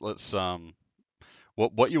let's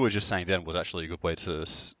what you were just saying then was actually a good way to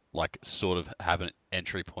like sort of have an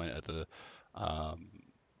entry point at the um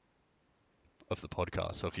of the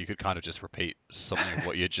podcast. So if you could kind of just repeat something of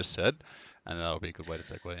what you just said, and that'll be a good way to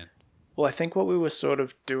segue in. Well, I think what we were sort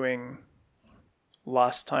of doing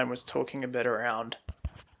last time was talking a bit around.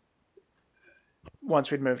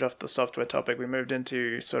 Once we'd moved off the software topic, we moved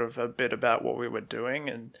into sort of a bit about what we were doing,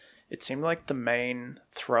 and it seemed like the main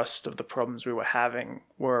thrust of the problems we were having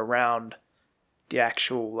were around the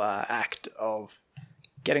actual act of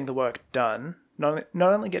getting the work done. Not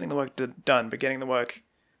only getting the work done, but getting the work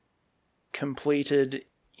completed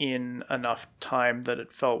in enough time that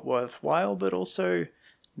it felt worthwhile, but also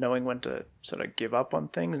knowing when to sort of give up on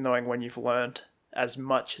things, knowing when you've learned as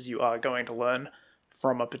much as you are going to learn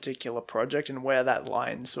from a particular project and where that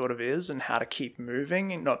line sort of is and how to keep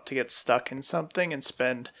moving and not to get stuck in something and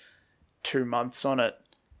spend 2 months on it,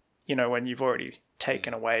 when you've already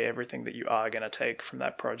taken away everything that you are going to take from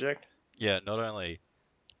that project. Yeah, not only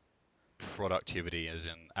productivity as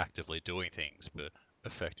in actively doing things, but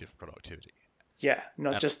effective productivity. Yeah,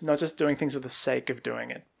 not And just doing things for the sake of doing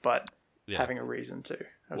it, but yeah, having a reason to.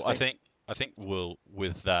 I was well, I thinking, think I think we'll.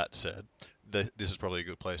 With that said, this is probably a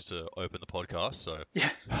good place to open the podcast. So, yeah,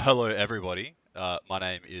 hello everybody. My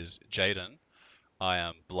name is Jaden. I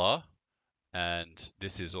am Blah, and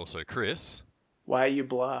this is also Chris. why are you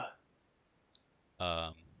blah?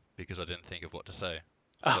 Um, because I didn't think of what to say.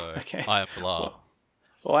 Oh, So okay. I am Blah. Well,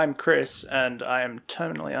 well, I'm Chris, and I am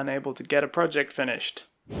terminally unable to get a project finished.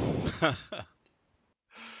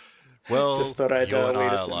 Well, Just thought I'd you and lead I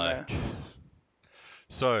are us in there. like.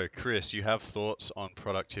 So, Chris, you have thoughts on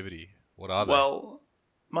productivity. What are they? Well,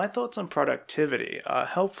 my thoughts on productivity are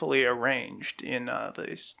helpfully arranged in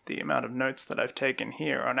the amount of notes that I've taken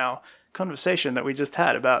here on our conversation that we just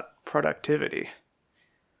had about productivity.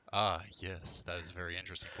 Ah, yes, that is a very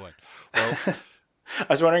interesting point. Well, I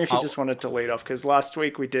was wondering if you I'll, just wanted to lead off because last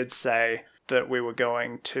week we did say that we were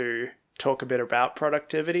going to talk a bit about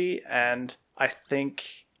productivity, and I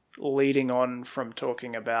think leading on from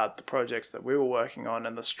talking about the projects that we were working on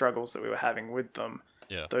and the struggles that we were having with them,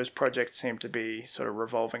 yeah, those projects seem to be sort of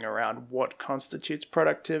revolving around what constitutes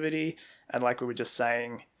productivity, and like we were just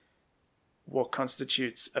saying, what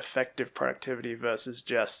constitutes effective productivity versus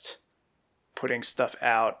just putting stuff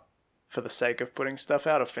out for the sake of putting stuff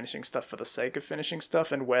out or finishing stuff for the sake of finishing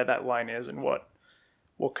stuff, and where that line is and what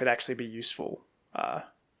could actually be useful.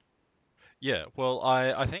 yeah. Well,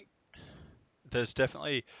 I think there's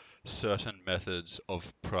definitely certain methods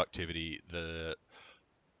of productivity that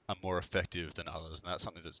are more effective than others, and that's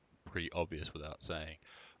something that's pretty obvious without saying.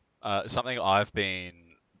 Something I've been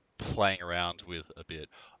playing around with a bit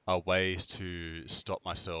are ways to stop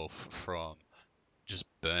myself from just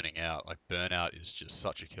burning out. Like burnout is just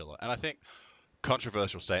such a killer, and I think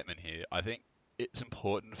controversial statement here. I think it's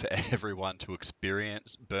important for everyone to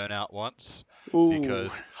experience burnout once Ooh,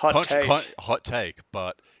 because hot take. hot take,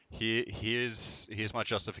 but here's my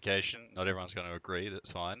justification. Not everyone's going to agree.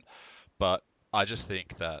 That's fine, but I just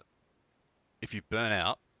think that if you burn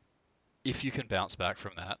out, if you can bounce back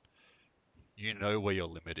from that, you know where your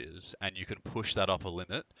limit is, and you can push that up a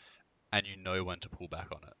limit, and you know when to pull back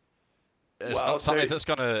on it. It's Well, not so something that's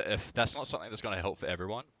gonna if that's not something that's gonna help for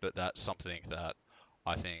everyone, but that's something that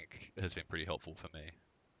I think has been pretty helpful for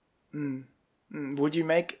me. would you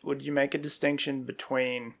make a distinction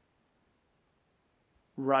between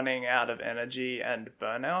running out of energy and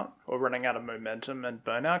burnout, or running out of momentum and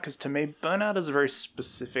burnout? Because to me, burnout is a very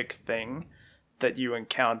specific thing that you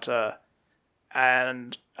encounter.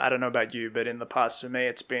 And I don't know about you, but in the past for me,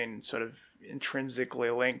 it's been sort of intrinsically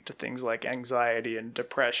linked to things like anxiety and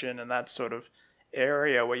depression and that sort of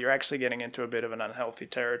area where you're actually getting into a bit of an unhealthy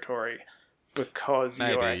territory because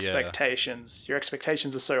your Maybe, yeah. expectations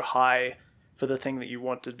are so high for the thing that you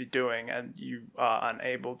want to be doing and you are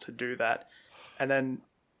unable to do that. And then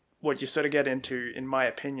what you sort of get into, in my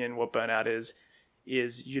opinion, what burnout is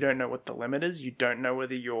you don't know what the limit is. You don't know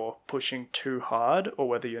whether you're pushing too hard or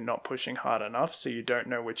whether you're not pushing hard enough. So you don't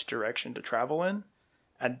know which direction to travel in.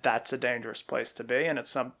 And that's a dangerous place to be. And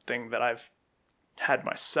it's something that I've had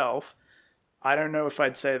myself. I don't know if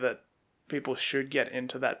I'd say that people should get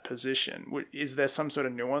into that position. Is there some sort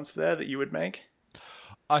of nuance there that you would make?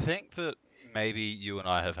 I think that maybe you and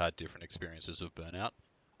I have had different experiences of burnout.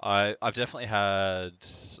 I've definitely had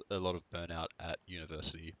a lot of burnout at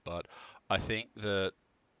university, but I think that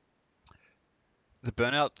the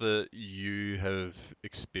burnout that you have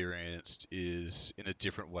experienced is in a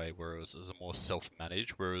different way, whereas it's a more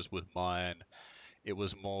self-managed, whereas with mine, it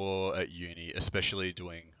was more at uni, especially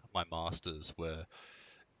doing my masters, where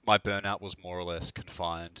my burnout was more or less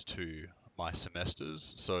confined to my semesters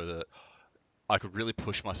so that I could really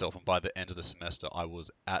push myself, and by the end of the semester, I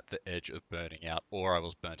was at the edge of burning out, or I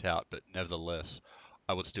was burnt out, but nevertheless,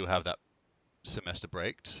 I would still have that semester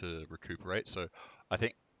break to recuperate. So I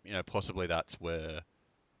think, possibly that's where,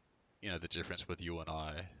 the difference with you and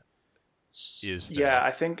I is Yeah, there.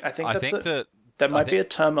 I think I that's think a that, there I might be think, a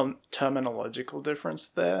terminological difference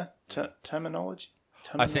there.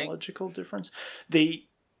 I think, Terminological difference. The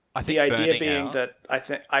I the think idea burning being out, that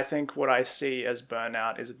I think what I see as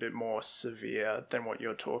burnout is a bit more severe than what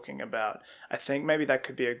you're talking about. I think maybe that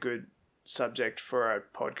could be a good subject for a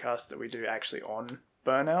podcast that we do actually on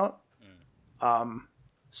burnout. mm,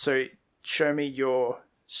 So show me your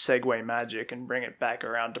segue magic and bring it back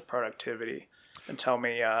around to productivity, and tell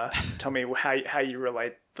me how you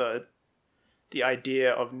relate the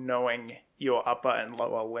idea of knowing your upper and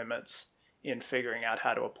lower limits in figuring out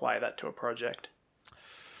how to apply that to a project.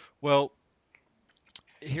 well,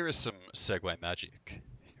 here is some segue magic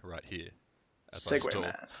right here as I Segue stall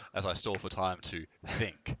man. as I stall for time to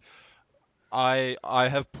think. I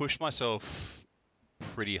have pushed myself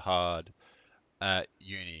pretty hard at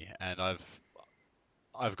uni, and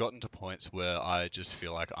I've gotten to points where I just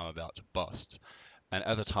feel like I'm about to bust. And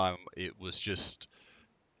at the time, it was just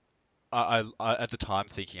at the time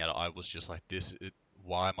thinking at it, I was just like,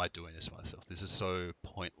 why am I doing this to myself? This is so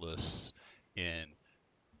pointless in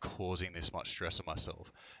causing this much stress on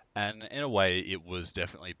myself. And in a way, it was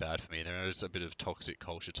definitely bad for me. There is a bit of toxic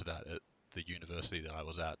culture to that at the university that I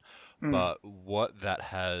was at. Mm. But what that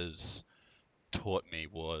has taught me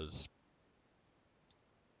was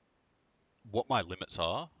what my limits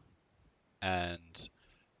are, and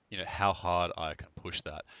how hard I can push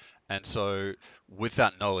that. And so with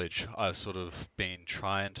that knowledge, I've sort of been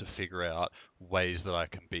trying to figure out ways that I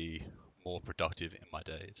can be more productive in my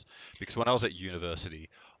days. Because when I was at university,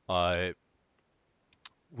 I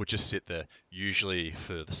would just sit there, usually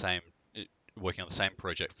for the same, working on the same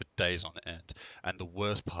project for days on end. And the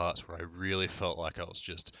worst parts where I really felt like I was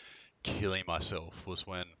just killing myself was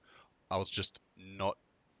when I was just not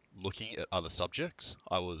looking at other subjects.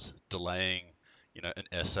 I was delaying, an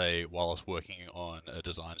essay while I was working on a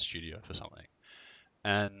design studio for something.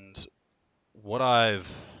 And what I've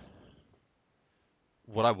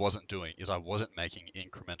what I wasn't doing is I wasn't making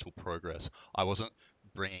incremental progress. I wasn't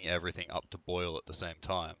bringing everything up to boil at the same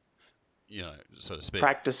time, so to speak.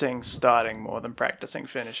 Practicing starting more than practicing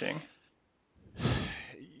finishing.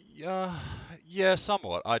 Yeah, yeah,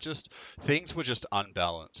 somewhat. Things were just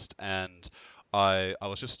unbalanced, and I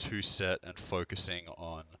was just too set and focusing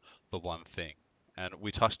on the one thing. And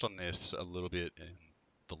we touched on this a little bit in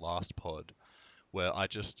the last pod, where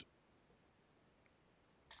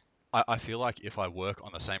I feel like if I work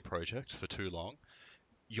on the same project for too long,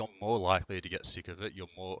 you're more likely to get sick of it. You,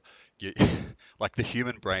 like the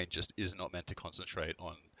human brain just is not meant to concentrate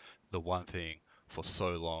on the one thing for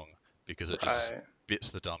so long because it just Right.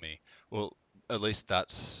 bits the dummy. Well, at least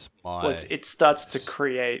that's Well, my. it starts to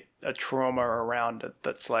create a trauma around it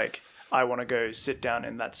that's like, I want to go sit down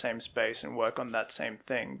in that same space and work on that same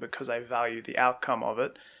thing because I value the outcome of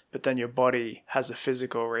it. But then your body has a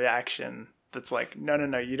physical reaction that's like, no, no,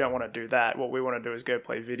 no, you don't want to do that. What we want to do is go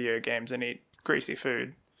play video games and eat greasy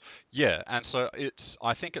food. Yeah, and so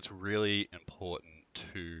I think it's really important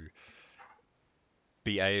to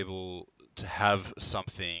be able to have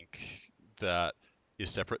something that is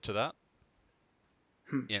separate to that,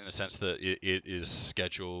 Hmm. in the sense that it is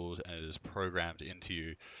scheduled and it is programmed into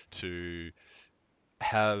you to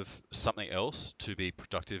have something else to be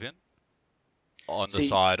productive in on the See,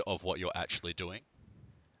 side of what you're actually doing.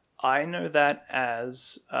 I know that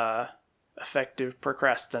as effective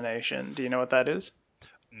procrastination. Do you know what that is?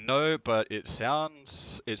 No, but it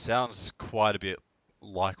sounds quite a bit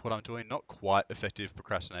like what I'm doing. Not quite effective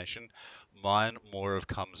procrastination. Mine more of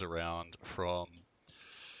comes around from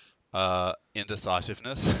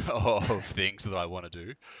indecisiveness of things that I want to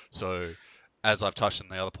do. So, as I've touched in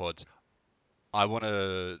the other pods, I want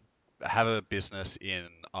to have a business in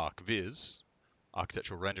ArcViz,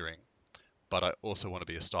 architectural rendering, but I also want to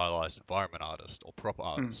be a stylized environment artist or prop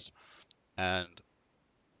Hmm. artist. And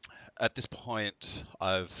at this point,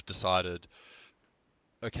 I've decided,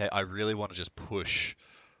 okay, I really want to just push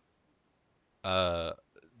uh,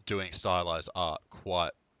 doing stylized art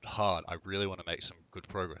quite hard. I really want to make some good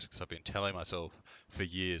progress because I've been telling myself for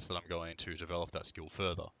years that I'm going to develop that skill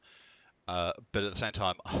further. But at the same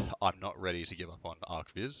time, I'm not ready to give up on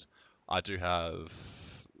ArcViz. I do have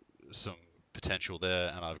some potential there,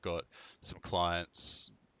 and I've got some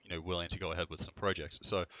clients, willing to go ahead with some projects.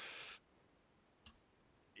 So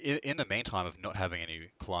in the meantime of not having any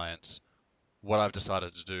clients, what I've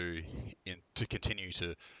decided to do to continue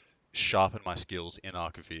to sharpen my skills in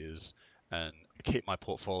Archiviers and keep my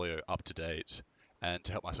portfolio up to date and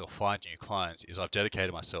to help myself find new clients is I've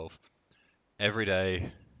dedicated myself every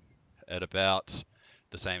day at about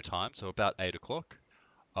the same time. So about 8 o'clock,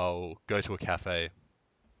 I'll go to a cafe,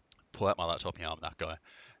 pull out my laptop, I'm that guy,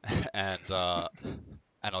 and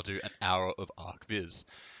and I'll do an hour of ArcViz.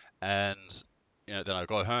 And then I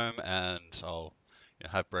go home and I'll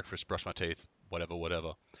have breakfast, brush my teeth,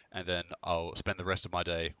 whatever, and then I'll spend the rest of my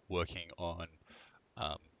day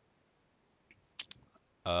um,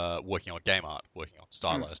 working on game art, working on Mm.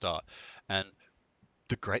 stylized art. And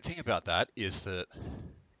the great thing about that is that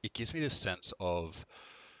it gives me this sense of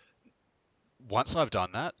once I've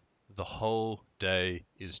done that, the whole day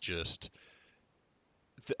is just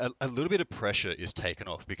a little bit of pressure is taken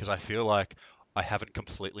off because I feel like I haven't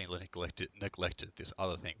completely neglected this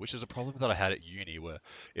other thing, which is a problem that I had at uni where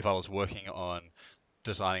if I was working on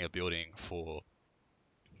designing a building for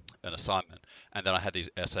an assignment and then I had these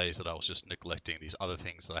essays that I was just neglecting these other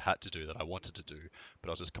things that I had to do that I wanted to do, but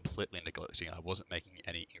I was just completely neglecting. I wasn't making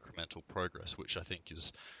any incremental progress, which I think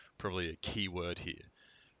is probably a key word here.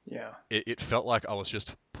 Yeah. It felt like I was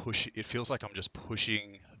just pushing. It feels like I'm just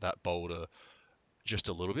pushing that boulder just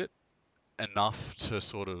a little bit, enough to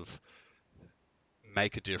sort of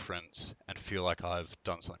make a difference and feel like I've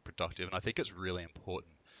done something productive. And I think it's really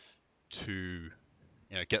important to,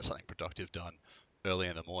 get something productive done early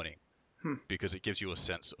in the morning Hmm. because it gives you a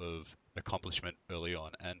sense of accomplishment early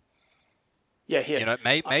on. And, Yeah, here.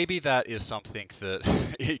 maybe that is something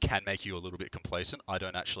that it can make you a little bit complacent. I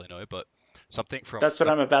don't actually know, but something from That's what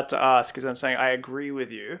I'm about to ask, because I'm saying I agree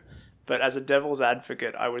with you, but as a devil's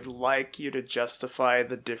advocate, I would like you to justify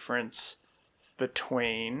the difference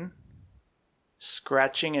between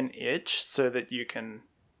scratching an itch so that you can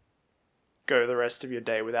go the rest of your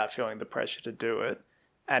day without feeling the pressure to do it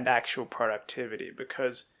and actual productivity.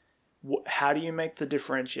 Because how do you make the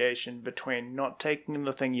differentiation between not taking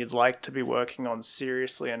the thing you'd like to be working on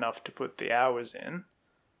seriously enough to put the hours in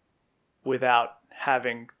without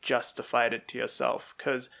having justified it to yourself?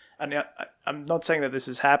 Because I'm not saying that this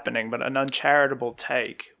is happening, but an uncharitable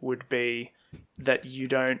take would be that you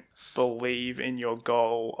don't believe in your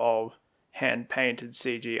goal of hand painted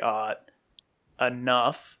CG art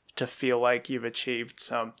enough to feel like you've achieved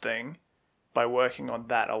something by working on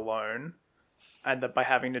that alone, and that by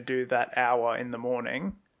having to do that hour in the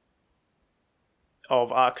morning of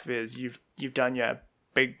ArcViz, you've done your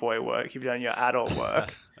big boy work, you've done your adult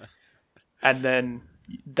work, and then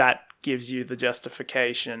that gives you the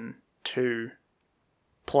justification to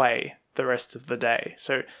play the rest of the day.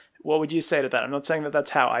 So, what would you say to that? I'm not saying that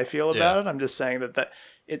that's how I feel yeah. about it. I'm just saying that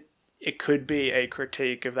it could be a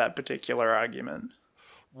critique of that particular argument.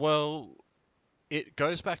 Well, it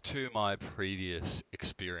goes back to my previous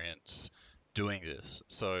experience doing this.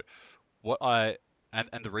 So what I and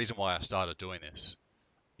the reason why I started doing this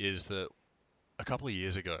is that a couple of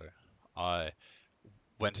years ago I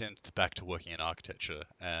went in back to working in architecture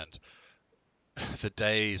and the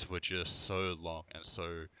days were just so long and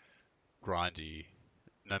so grindy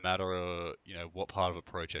no matter what part of a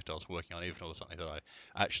project I was working on, even if it was something that I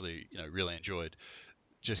actually really enjoyed.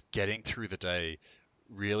 Just getting through the day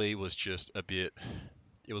really was just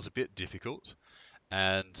it was a bit difficult.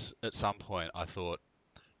 And at some point, I thought,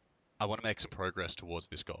 I want to make some progress towards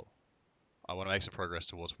this goal. I want to make some progress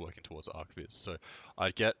towards working towards ArcViz. So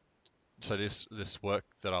I'd get this work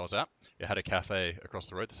that I was at, it had a cafe across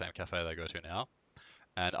the road, the same cafe that I go to now,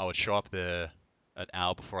 and I would show up there an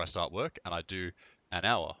hour before I start work, and I'd do an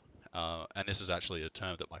hour. And this is actually a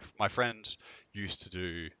term that my friend used to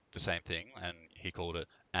do the same thing, and he called it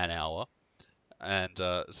an hour. And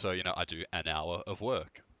so I do an hour of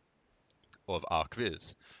work of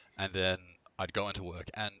ArcViz, and then I'd go into work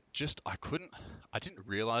and just I didn't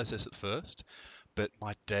realize this at first, but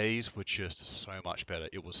my days were just so much better.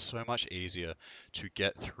 It was so much easier to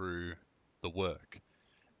get through the work,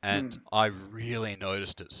 and Hmm. I really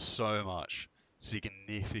noticed it so much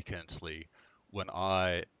significantly when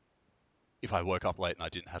if I woke up late and I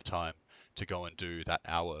didn't have time to go and do that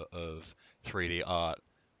hour of 3D art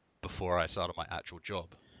before I started my actual job.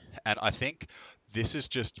 And I think this is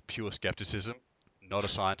just pure skepticism, not a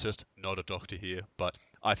scientist, not a doctor here, but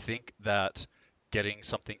I think that getting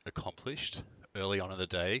something accomplished early on in the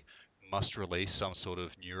day must release some sort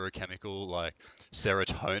of neurochemical like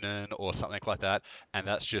serotonin or something like that, and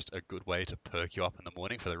that's just a good way to perk you up in the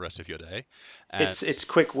morning for the rest of your day. And It's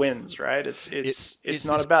quick wins, right? It's it's it's it's it's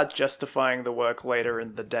not this about justifying the work later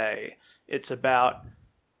in the day. It's about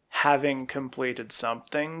having completed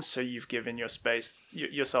something, so you've given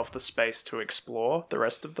yourself the space to explore the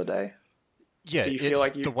rest of the day. Yeah, So you feel it's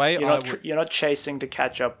like the way I would. you're not chasing to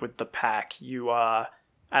catch up with the pack. You are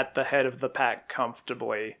at the head of the pack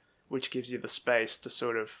comfortably, which gives you the space to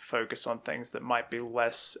sort of focus on things that might be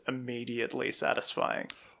less immediately satisfying.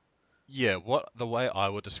 Yeah, what the way I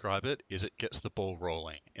would describe it is it gets the ball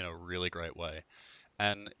rolling in a really great way.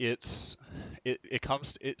 And it's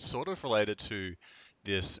sort of related to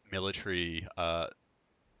this military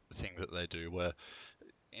thing that they do where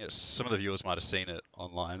some of the viewers might have seen it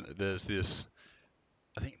online. There's this,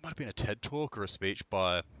 I think it might have been a TED talk or a speech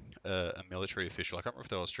by a military official. I can't remember if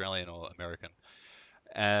they're Australian or American,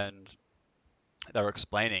 and they were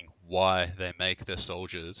explaining why they make their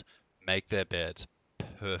soldiers make their beds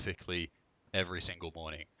perfectly every single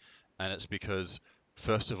morning. And it's because,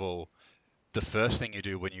 first of all, the first thing you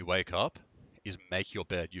do when you wake up is make your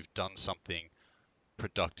bed. You've done something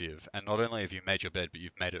productive. And not only have you made your bed, but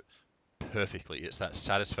you've made it perfectly. It's that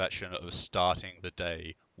satisfaction of starting the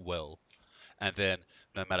day well. And then,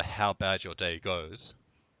 no matter how bad your day goes,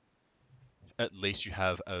 at least you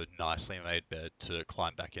have a nicely made bed to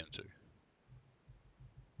climb back into.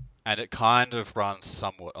 And it kind of runs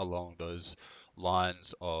somewhat along those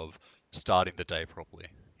lines of starting the day properly.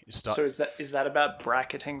 You start, So is that about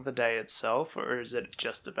bracketing the day itself, or is it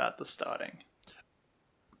just about the starting?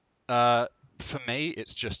 uh, for me,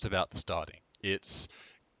 it's just about the starting. It's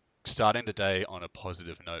starting the day on a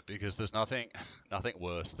positive note because there's nothing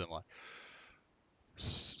worse than like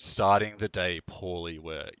starting the day poorly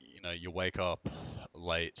where you wake up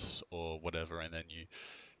late or whatever and then you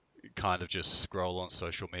kind of just scroll on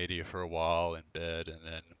social media for a while in bed and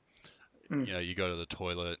then Mm. you go to the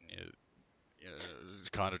toilet and you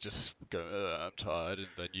kind of just go, I'm tired, and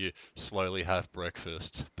then you slowly have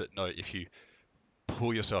breakfast. But no, if you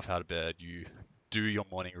pull yourself out of bed, you do your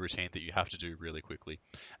morning routine that you have to do really quickly,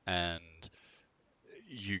 and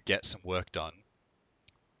you get some work done,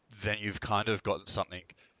 then you've kind of gotten something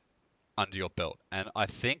under your belt. And I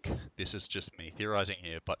think this is just me theorizing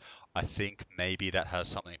here, but I think maybe that has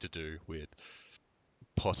something to do with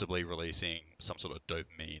possibly releasing some sort of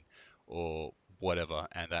dopamine or whatever,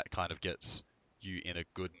 and that kind of gets you in a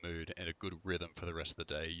good mood and a good rhythm for the rest of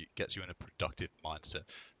the day. It gets you in a productive mindset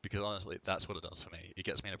because honestly, that's what it does for me. It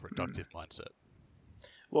gets me in a Mm. productive mindset.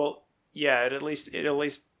 Well, yeah, it at least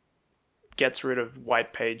gets rid of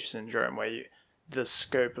white page syndrome, where the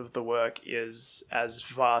scope of the work is as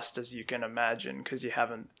vast as you can imagine because you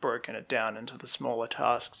haven't broken it down into the smaller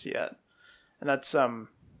tasks yet. And that's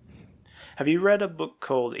Have you read a book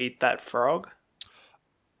called Eat That Frog?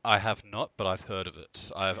 I have not, but I've heard of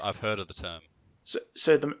it. I've heard of the term.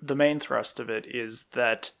 So the main thrust of it is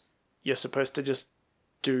that you're supposed to just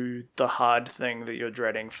do the hard thing that you're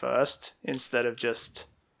dreading first instead of just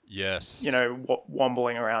Yes.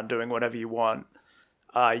 wombling around doing whatever you want.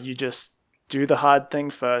 You just do the hard thing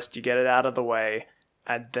first, you get it out of the way,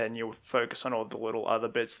 and then you focus on all the little other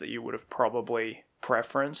bits that you would have probably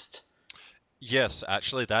preferenced. Yes,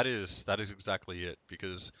 actually that is exactly it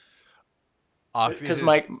because Arcvis Because is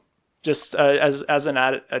my just as an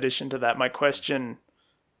addition to that, my question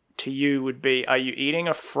to you would be: are you eating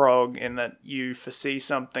a frog in that you foresee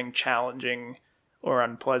something challenging or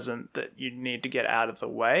unpleasant that you need to get out of the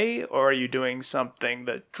way, or are you doing something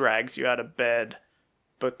that drags you out of bed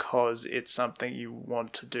because it's something you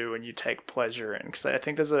want to do and you take pleasure in? Because I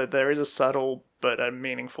think there is a subtle but a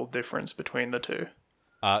meaningful difference between the two.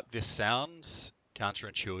 this sounds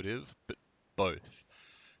counterintuitive, but both.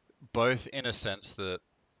 Both in a sense that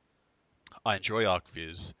I enjoy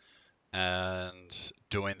ArcViz and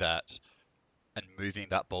doing that and moving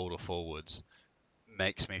that boulder forwards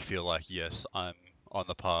makes me feel like, yes, I'm on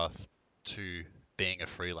the path to being a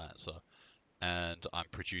freelancer and I'm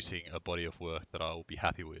producing a body of work that I will be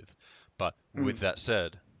happy with. But with Mm. that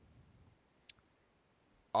said,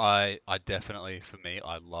 I definitely, for me,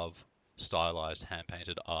 I love stylized hand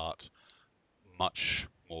painted art much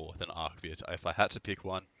more than ArcViz. If I had to pick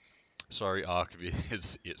one, sorry,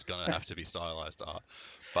 ArcViz, it's gonna have to be stylized art.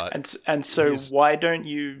 But And so here's why don't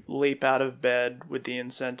you leap out of bed with the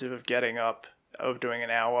incentive of getting up, of doing an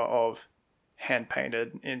hour of hand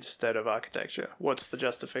painted instead of architecture? What's the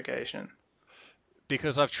justification?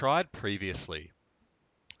 because I've tried previously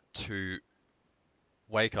to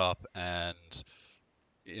wake up and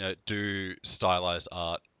do stylized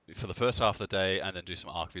art for the first half of the day and then do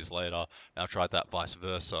some ArcViz later. And I've tried that vice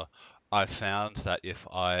versa. I found that if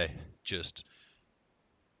I just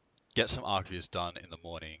get some ArcViz done in the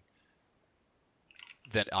morning,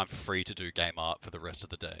 then I'm free to do game art for the rest of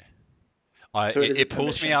the day. So it is a It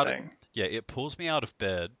pulls me permission out. thing. Yeah, it pulls me out of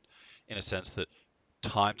bed in a sense that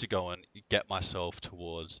time to go and get myself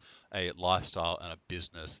towards a lifestyle and a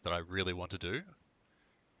business that I really want to do.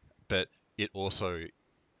 But it also,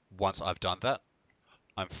 once I've done that,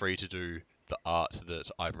 I'm free to do the art that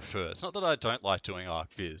I prefer. It's not that I don't like doing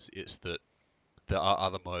ArcViz, it's that there are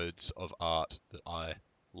other modes of art that I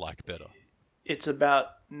like better. It's about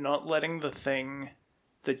not letting the thing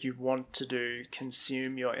that you want to do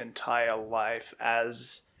consume your entire life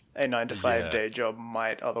as a 9 to 5 Yeah, day job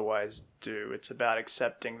might otherwise do. It's about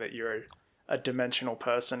accepting that you're a dimensional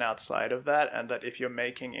person outside of that, and that if you're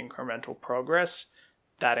making incremental progress,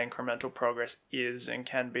 that incremental progress is and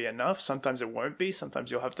can be enough. Sometimes it won't be,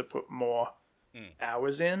 sometimes you'll have to put more mm,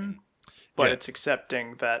 hours mm, in, but yeah, it's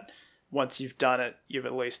accepting that once you've done it, you've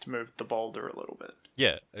at least moved the boulder a little bit.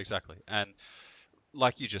 yeah, exactly. And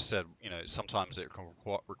like you just said, sometimes it can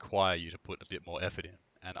require you to put a bit more effort in.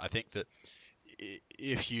 And I think that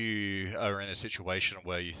if you are in a situation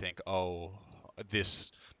where you think, oh,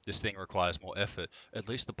 this this thing requires more effort, at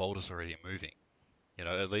least the boulder's already moving.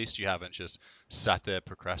 At least you haven't just sat there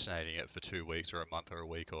procrastinating it for 2 weeks or a month or a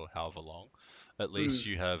week or however long. At Mm. least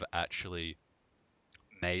you have actually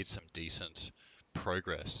made some decent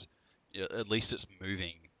progress. At least it's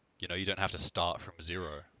moving. You don't have to start from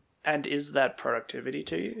zero. And is that productivity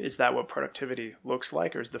to you? Is that what productivity looks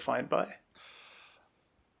like or is defined by?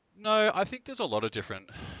 No, I think there's a lot of different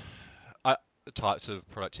uh, types of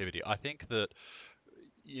productivity. I think that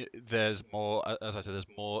there's more, as I said,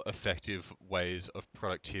 there's more effective ways of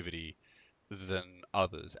productivity than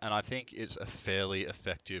others. And I think it's a fairly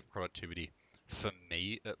effective productivity, for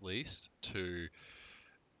me at least, to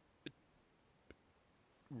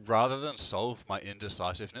rather than solve my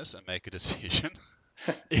indecisiveness and make a decision,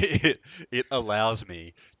 it, it allows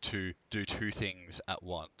me to do two things at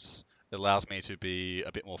once. It allows me to be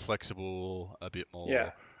a bit more flexible, a bit Yeah.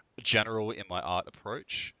 more general in my art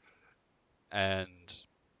approach. And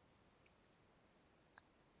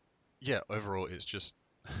yeah, overall, it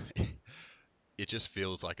just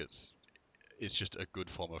feels like it's just a good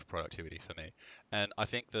form of productivity for me. And I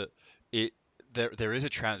think that it there is a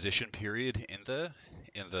transition period in there,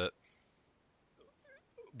 in that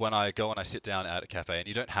when I go and I sit down at a cafe, and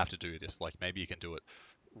you don't have to do this, like maybe you can do it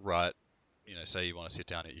right, say you want to sit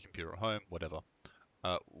down at your computer at home, whatever.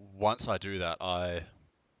 Once I do that,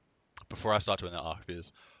 before I start doing the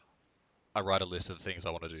ArcViz, I write a list of the things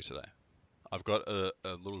I want to do today. I've got a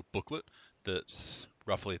little booklet that's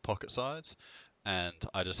roughly pocket size, and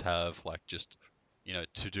I just have like just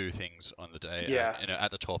to do things on the day, and Yeah.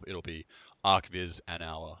 at the top it'll be ArcViz an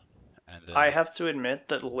hour, and I then have to admit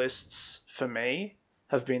that lists for me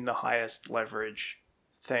have been the highest leverage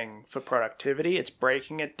thing for productivity. It's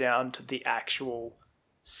breaking it down to the actual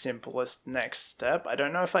simplest next step. I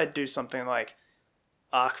don't know if I'd do something like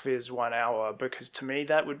ArcViz 1 hour because to me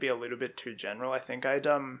that would be a little bit too general. I think I'd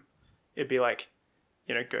it'd be like,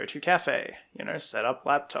 go to cafe, set up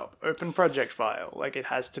laptop, open project file. Like it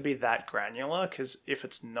has to be that granular because if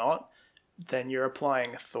it's not, then you're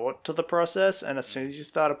applying thought to the process. And as soon as you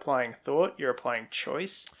start applying thought, you're applying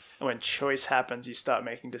choice. And when choice happens, you start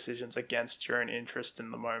making decisions against your own interest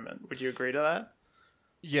in the moment. Would you agree to that?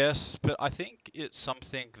 yes, but I think it's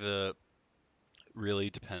something that really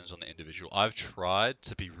depends on the individual. I've tried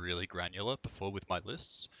to be really granular before with my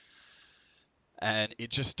lists, and it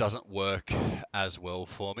just doesn't work as well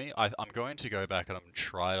for me. I'm going to go back and I'm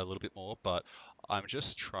try it a little bit more, but I'm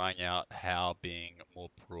just trying out how being more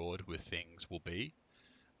broad with things will be,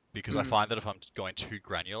 because I Mm. find that if I'm going too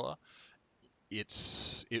granular,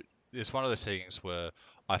 it's one of those things where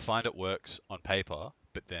I find it works on paper,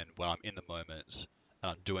 but then when I'm in the moment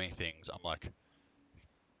and I'm doing things, I'm like,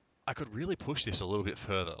 I could really push this a little bit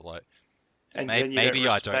further. Like And then you don't maybe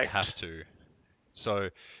I don't have respect. to. So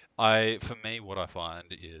for me, what I find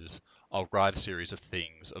is I'll write a series of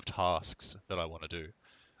things, of tasks that I want to do.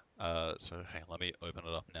 So hang on, let me open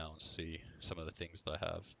it up now and see some of the things that I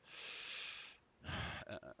have.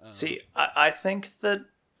 See, I think that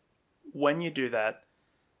when you do that,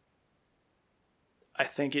 I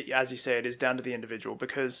think it, as you say, it is down to the individual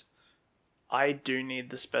because I do need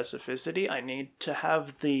the specificity. I need to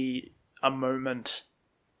have the a moment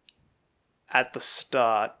at the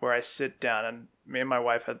start where I sit down and me and my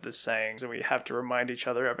wife had this saying, and we have to remind each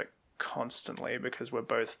other of it constantly because we're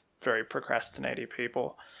both very procrastinating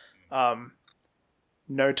people. Um,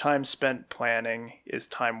 no time spent planning is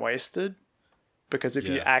time wasted because if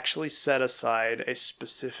you Yeah. actually set aside a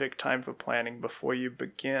specific time for planning before you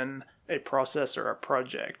begin a process or a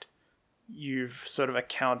project, you've sort of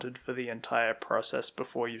accounted for the entire process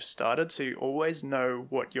before you've started. So you always know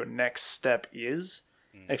what your next step is.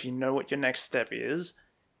 Mm. And if you know what your next step is,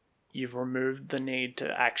 you've removed the need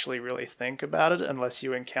to actually really think about it unless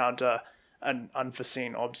you encounter an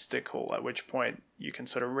unforeseen obstacle, at which point you can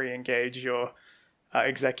sort of re engage your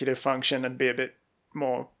executive function and be a bit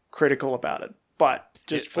more critical about it. But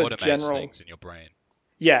just It for automates general, things in your brain.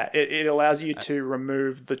 yeah, it allows you Uh, to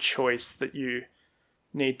remove the choice that you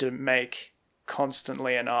need to make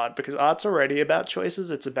constantly in art, because art's already about choices.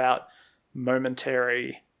 It's about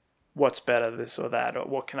momentary, what's better, this or that, or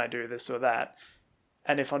what can I do, this or that.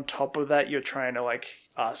 And if on top of that you're trying to like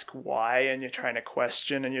ask why, and you're trying to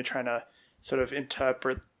question, and you're trying to sort of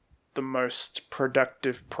interpret the most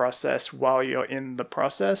productive process while you're in the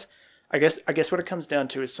process, I guess what it comes down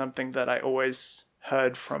to is something that I always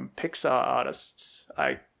heard from Pixar artists.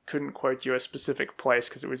 I couldn't quote you a specific place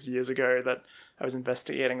because it was years ago that I was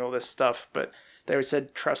investigating all this stuff, but they always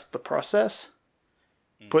said trust the process.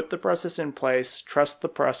 mm, Put the process in place, trust the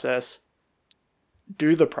process,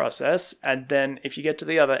 do the process, and then if you get to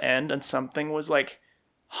the other end and something was like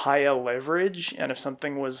higher leverage, and if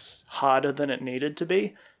something was harder than it needed to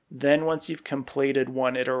be, then once you've completed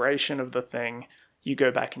one iteration of the thing, you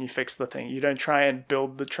go back and you fix the thing. You don't try and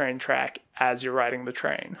build the train track as you're riding the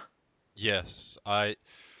train. yes, I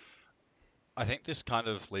think this kind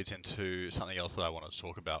of leads into something else that I wanted to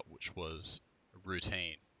talk about, which was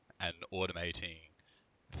routine and automating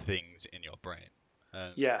things in your brain.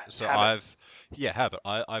 And Yeah, so habit. yeah, habit.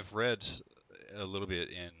 I've read a little bit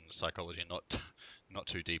in psychology, not not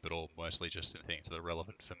too deep at all, mostly just in things that are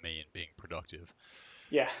relevant for me in being productive.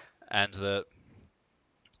 Yeah. And that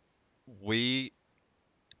we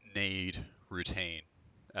need routine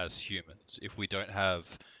as humans. If we don't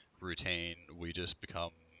have routine, we just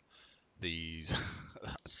become these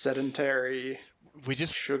Sedentary, we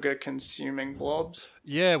just sugar consuming blobs.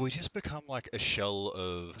 yeah, we just become like a shell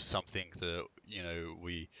of something that,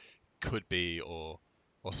 we could be or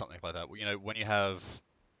something like that. When you have,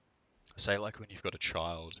 say, like when you've got a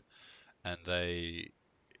child and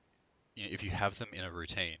if you have them in a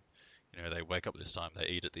routine, they wake up at this time, they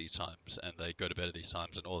eat at these times, and they go to bed at these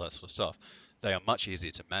times, and all that sort of stuff. They are much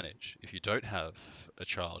easier to manage. If you don't have a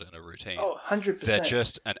child in a routine, Oh, they're 100%.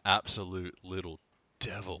 just an absolute little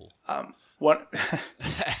devil. One,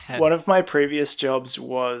 And one of my previous jobs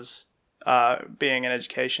was being an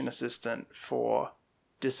education assistant for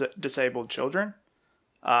disabled children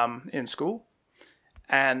in school,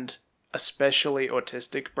 and especially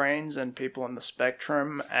autistic brains and people on the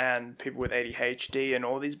spectrum and people with ADHD and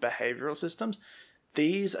all these behavioral systems.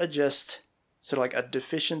 These are just sort of like a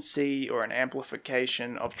deficiency or an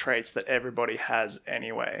amplification of traits that everybody has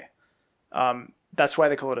anyway. That's why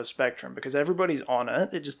they call it a spectrum, because everybody's on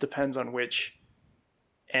it. It just depends on which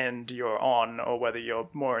end you're on or whether you're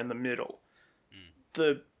more in the middle. mm,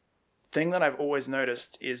 The thing that I've always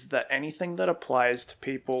noticed is that anything that applies to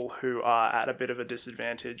people who are at a bit of a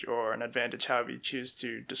disadvantage or an advantage, however you choose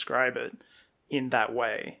to describe it, in that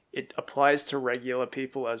way, it applies to regular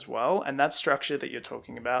people as well. And that structure that you're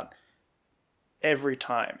talking about, every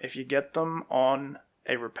time, if you get them on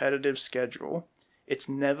a repetitive schedule, it's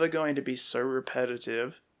never going to be so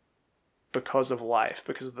repetitive because of life,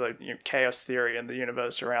 because of the chaos theory and the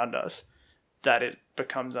universe around us, that it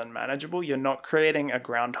becomes unmanageable. You're not creating a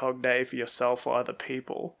Groundhog Day for yourself or other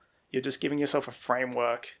people. You're just giving yourself a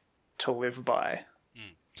framework to live by.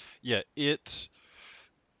 mm. Yeah,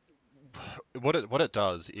 what it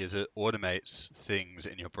does is it automates things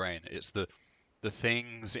in your brain. It's the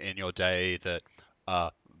things in your day that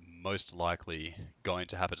are most likely going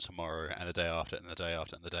to happen tomorrow and the day after and the day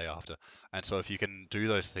after and the day after. And so if you can do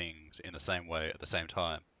those things in the same way at the same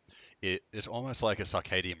time, it is almost like a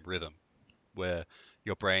circadian rhythm where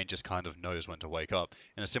your brain just kind of knows when to wake up.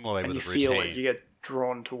 In a similar way And with you a feel it, routine, you get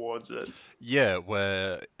drawn towards it. yeah,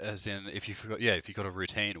 where as in if you've got a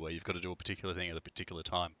routine where you've got to do a particular thing at a particular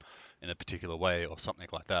time in a particular way or something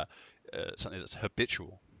like that, something that's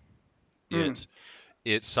habitual. Mm.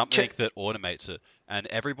 It's something that automates it, and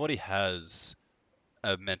everybody has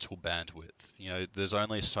a mental bandwidth. There's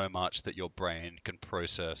only so much that your brain can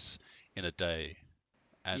process in a day,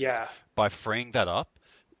 and Yeah. by freeing that up,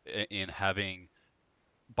 in having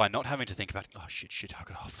by not having to think about, oh shit, how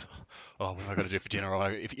could oh, what am I going to do for dinner? Or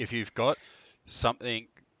if you've got something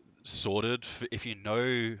sorted, if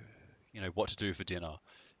what to do for dinner,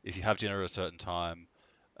 if you have dinner at a certain time,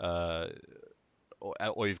 uh,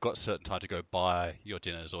 or you've got a certain time to go buy your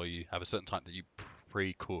dinners, or you have a certain time that you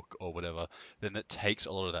pre-cook or whatever, then that takes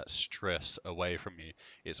a lot of that stress away from you.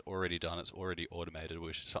 It's already done. It's already automated,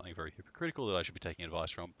 which is something very hypocritical that I should be taking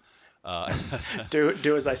advice from. Uh,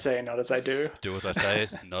 Do as I say, not as I do. do as I say,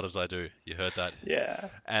 not as I do. You heard that. Yeah.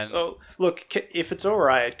 And Oh, look, if it's all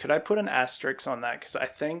right, could I put an asterisk on that? Because I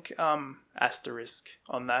think asterisk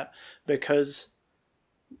on that, because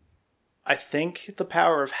I think the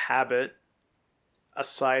power of habit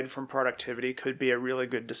aside from productivity could be a really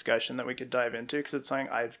good discussion that we could dive into, because it's something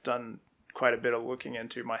I've done quite a bit of looking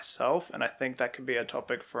into myself, and I think that could be a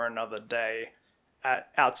topic for another day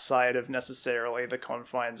outside of necessarily the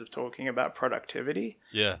confines of talking about productivity.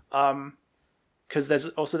 Yeah. Because there's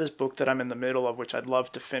also this book that I'm in the middle of, which I'd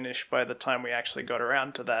love to finish by the time we actually got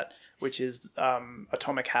around to that, which is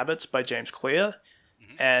Atomic Habits by James Clear.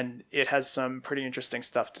 Hmm. And it has some pretty interesting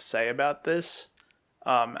stuff to say about this.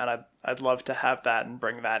 And I'd love to have that and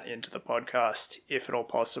bring that into the podcast if at all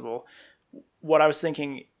possible. What I was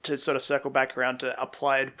thinking, to sort of circle back around to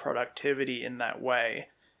applied productivity in that way,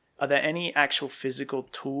 are there any actual physical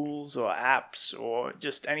tools or apps or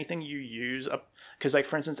just anything you use? Because, like,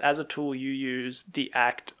 for instance, as a tool, you use the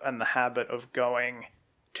act and the habit of going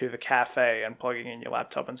to the cafe and plugging in your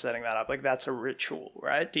laptop and setting that up. Like, that's a ritual,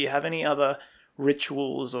 right? Do you have any other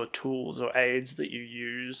rituals or tools or aids that you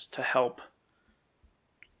use to help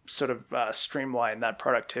sort of streamline that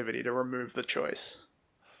productivity, to remove the choice?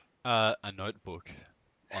 A notebook,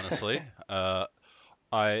 honestly.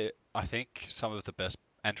 I think some of the best,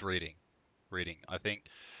 and reading. I think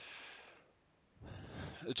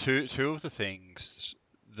two of the things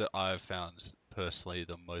that I've found personally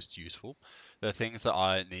the most useful, they're things that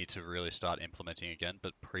I need to really start implementing again.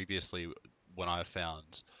 But previously, when I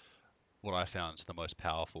found what I found the most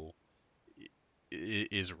powerful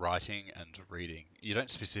is writing and reading. You don't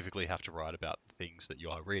specifically have to write about things that you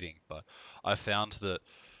are reading, but I found that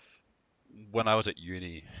when I was at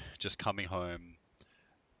uni, just coming home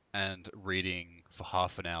and reading for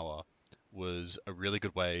half an hour was a really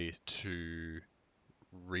good way to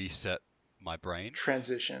reset my brain,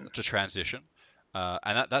 Transition. to transition.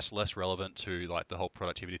 And that's less relevant to like the whole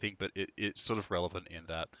productivity thing, but it's sort of relevant in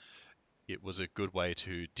that it was a good way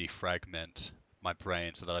to defragment my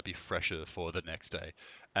brain so that I'd be fresher for the next day,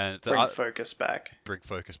 and Bring focus back. bring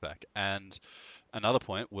focus back. And another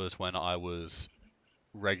point was when I was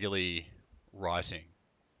regularly writing.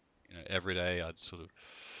 Every day I'd sort of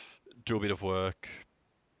do a bit of work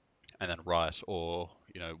and then write, or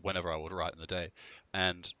whenever I would write in the day,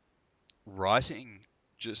 and writing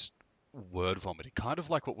just word vomiting, kind of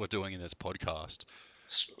like what we're doing in this podcast.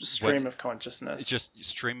 Stream When of consciousness. just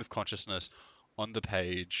stream of consciousness on the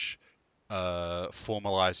page,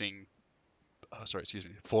 formalizing,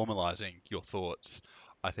 formalizing your thoughts,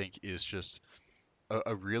 I think is just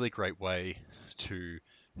a really great way to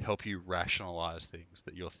help you rationalize things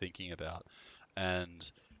that you're thinking about. And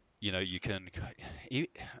you can,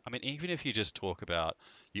 I mean, even if you just talk about,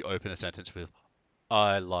 you open a sentence with,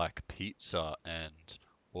 I like pizza, and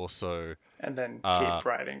also, And then uh, keep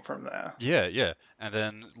writing from there. yeah, yeah. And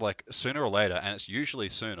then, like, sooner or later, and it's usually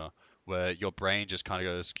sooner, where your brain just kind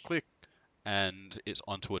of goes click, and it's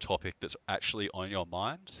onto a topic that's actually on your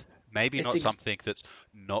mind. Maybe It's not something that's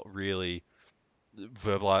not really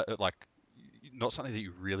verbal, like, not something that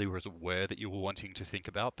you really was aware that you were wanting to think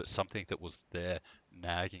about, but something that was there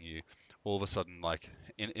nagging you. All of a sudden, like,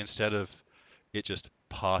 instead of it just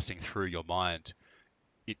passing through your mind,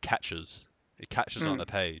 it catches. It catches on Mm. the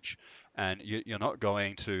page, and you're not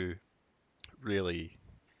going to really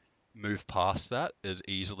move past that as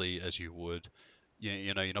easily as you would.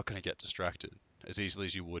 You're not going to get distracted as easily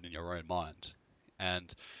as you would in your own mind,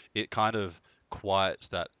 and it kind of quiets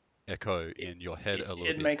that echo it, in your head a little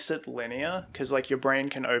it bit. makes it linear, because like your brain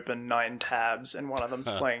can open 9 tabs and one of them's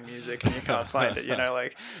playing music and you can't find it,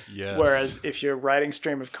 like, Yes, whereas if you're writing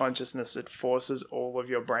stream of consciousness, it forces all of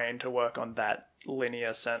your brain to work on that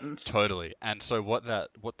linear sentence. totally. And so what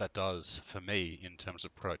that does for me in terms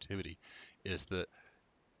of productivity is that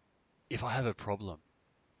if I have a problem,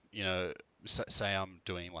 you know, say I'm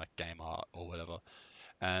doing like game art or whatever,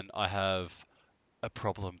 and I have a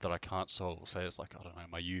problem that I can't solve. Say it's like, I don't know,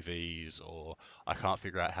 my UVs, or I can't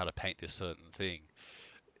figure out how to paint this certain thing.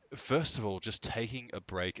 First of all, just taking a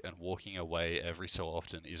break and walking away every so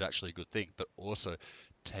often is actually a good thing, but also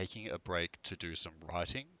taking a break to do some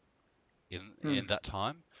writing in Mm. that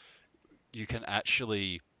time, you can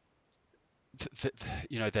actually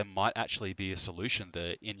there might actually be a solution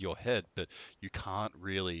there in your head, but you can't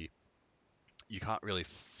really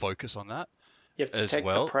focus on that You have to as take the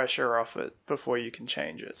well. pressure off it before you can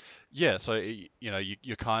change it. Yeah, so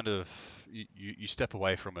you kind of you step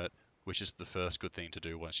away from it, which is the first good thing to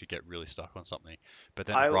do once you get really stuck on something. But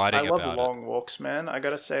then I writing love about it, long walks, man. I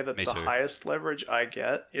gotta say that me the too. highest leverage I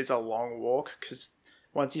get is a long walk, because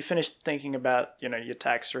once you finish thinking about, your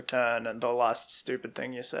tax return and the last stupid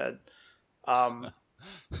thing you said, um,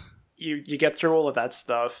 you get through all of that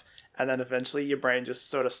stuff, and then eventually your brain just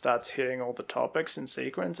sort of starts hitting all the topics in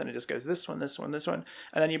sequence, and it just goes this one, this one, this one,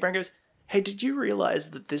 and then your brain goes, "Hey, did you realize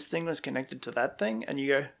that this thing was connected to that thing?" And you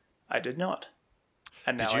go, "I did not."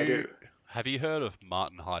 And Did now I you do. have you heard of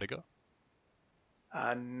Martin Heidegger?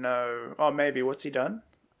 No. Oh, maybe. What's he done?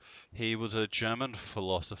 He was a German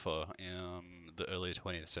philosopher in the early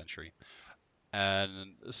 20th century,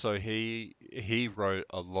 and so he wrote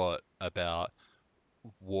a lot about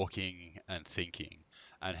walking and thinking,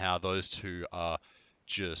 and how those two are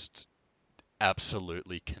just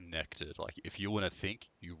absolutely connected. Like if you want to think,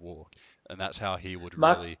 you walk, and that's how he would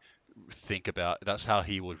Mark. really think about. That's how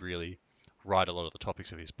he would really write a lot of the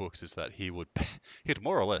topics of his books. Is that he'd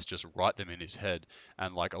more or less just write them in his head,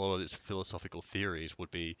 and like a lot of his philosophical theories would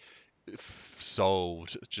be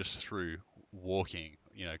solved just through walking.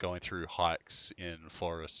 You know, going through hikes in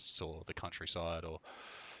forests or the countryside, or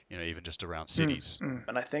even just around cities.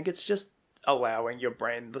 And I think it's just allowing your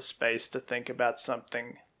brain the space to think about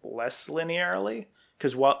something less linearly.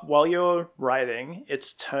 Because while you're writing,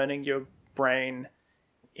 it's turning your brain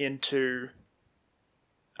into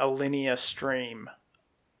a linear stream,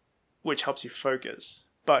 which helps you focus.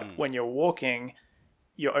 But Mm. when you're walking,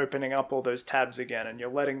 you're opening up all those tabs again and you're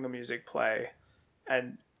letting the music play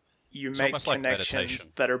and you It's make almost like connections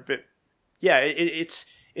meditation. that are a bit, yeah, it's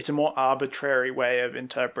a more arbitrary way of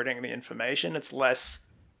interpreting the information. It's less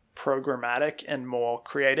programmatic and more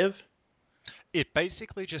creative. It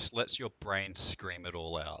basically just lets your brain scream it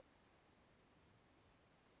all out.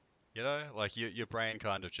 Like your brain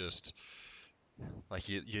kind of just like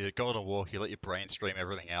you go on a walk, you let your brain scream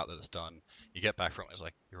everything out that it's done. You get back from it, it's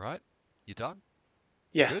like, you right? You done?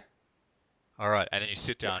 You Yeah, good? All right. And then you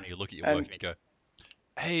sit down yeah, and you look at your work and and you go,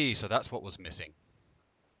 hey, so that's what was missing.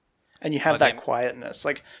 and you have But that then, quietness.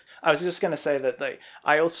 Like I was just gonna say that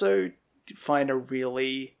I also find a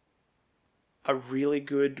really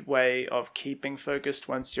good way of keeping focused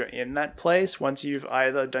once you're in that place. Once you've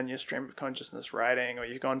either done your stream of consciousness writing or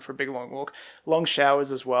you've gone for a big long walk, long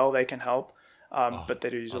showers as well, they can help. oh, But they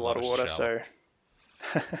do use I a lot love of a water, shower.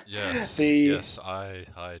 so Yes, the yes, I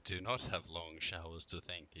do not have long showers to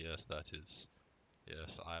think. Yes, that is,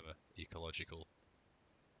 yes, I'm a ecological.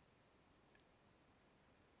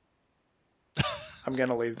 I'm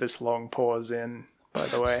gonna leave this long pause in. By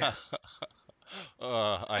the way,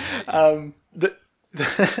 I hate you. the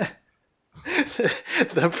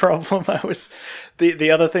the problem I was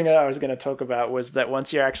the other thing I was going to talk about was that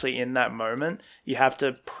once you're actually in that moment, you have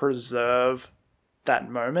to preserve that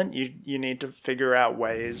moment. You need to figure out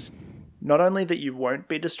ways not only that you won't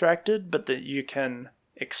be distracted, but that you can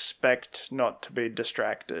expect not to be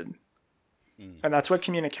distracted. Mm. And that's where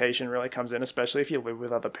communication really comes in, especially if you live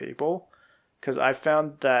with other people. Because I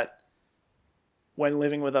found that when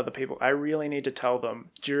living with other people, I really need to tell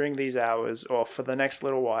them during these hours or for the next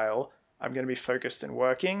little while, I'm going to be focused and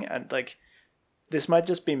working. And like, this might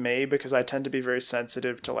just be me because I tend to be very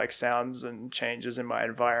sensitive to like sounds and changes in my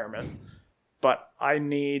environment, but I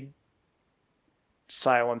need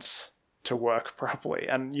silence to work properly.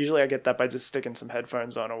 And usually I get that by just sticking some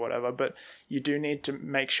headphones on or whatever. But you do need to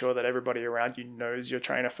make sure that everybody around you knows you're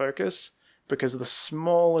trying to focus because the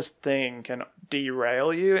smallest thing can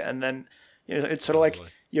derail you. And then, it's sort of like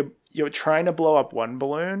Totally. you're trying to blow up one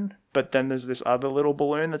balloon, but then there's this other little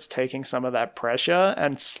balloon that's taking some of that pressure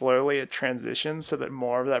and slowly it transitions so that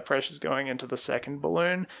more of that pressure is going into the second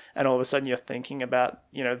balloon. And all of a sudden you're thinking about,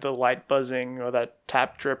 the light buzzing or that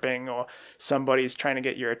tap dripping or somebody's trying to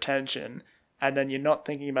get your attention. And then you're not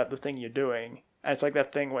thinking about the thing you're doing. And it's like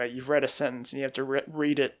that thing where you've read a sentence and you have to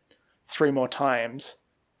read it three more times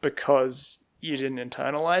because you didn't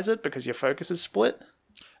internalize it because your focus is split.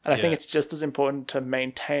 And I think Yeah, it's just as important to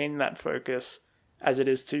maintain that focus as it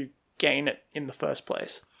is to gain it in the first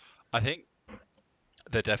place. I think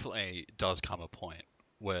there definitely does come a point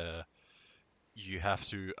where you have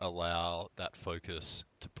to allow that focus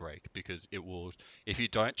to break because it will, if you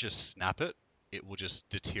don't just snap it, it will just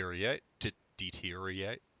deteriorate.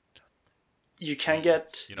 You You, can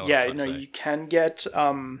get, you know what I'm yeah, trying to say? you can get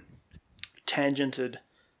tangented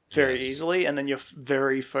very Yes, easily, and then you're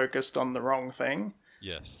very focused on the wrong thing.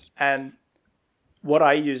 yes. And what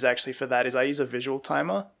I use actually for that is I use a visual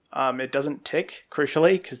timer. It doesn't tick,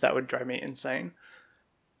 crucially, because that would drive me insane.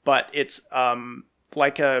 But it's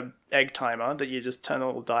like a egg timer that you just turn a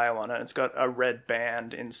little dial on, and it's got a red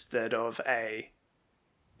band instead of a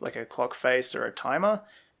clock face or a timer,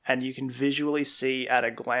 and you can visually see at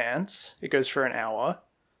a glance. It goes for an hour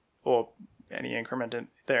or any increment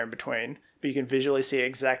there in between, but you can visually see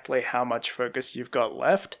exactly how much focus you've got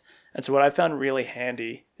left. And so what I found really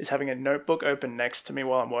handy is having a notebook open next to me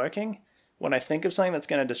while I'm working. When I think of something that's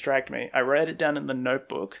going to distract me, I write it down in the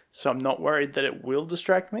notebook so I'm not worried that it will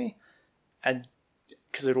distract me, and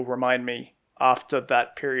because it'll remind me after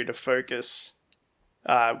that period of focus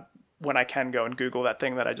when I can go and Google that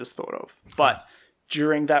thing that I just thought of. But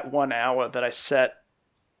during that 1 hour that I set,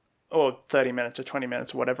 or 30 minutes or 20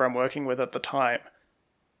 minutes or whatever I'm working with at the time,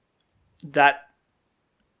 that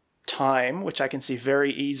time, which I can see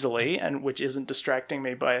very easily and which isn't distracting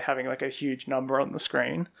me by having like a huge number on the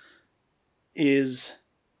screen, is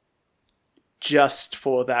just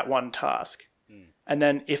for that one task. Mm. And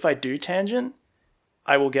then if I do tangent,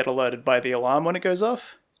 I will get alerted by the alarm when it goes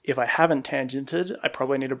off. If I haven't tangented, I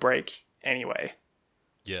probably need a break anyway.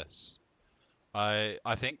 Yes. I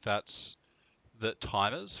think that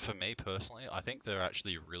timers, for me personally, I think they're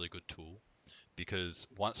actually a really good tool because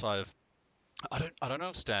once I don't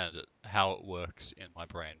understand it, how it works in my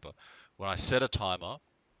brain, but when I set a timer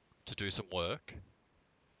to do some work,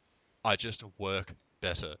 I just work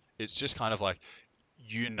better. It's just kind of like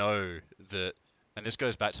you know that, and this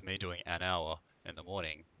goes back to me doing an hour in the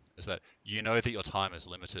morning, is that you know that your time is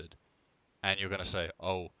limited, and you're going to say,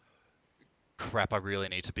 "Oh crap, I really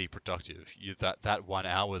need to be productive." That 1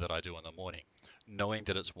 hour that I do in the morning, knowing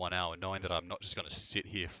that it's 1 hour, knowing that I'm not just going to sit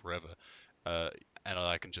here forever, uh, and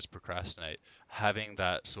I can just procrastinate, having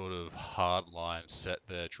that sort of hard line set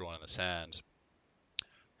there, drawn in the sand,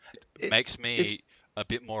 It's makes it's me a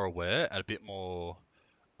bit more aware and a bit more,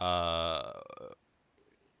 uh,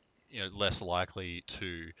 less likely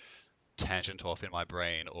to tangent off in my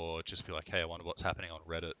brain or just be like, hey, I wonder what's happening on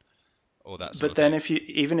Reddit or that sort but of then thing. if you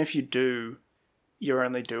even if you do, you're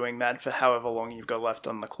only doing that for however long you've got left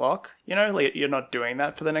on the clock. Like you're not doing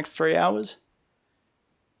that for the next 3 hours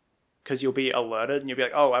because you'll be alerted and you'll be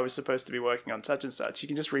like, oh, I was supposed to be working on such and such. You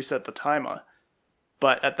can just reset the timer.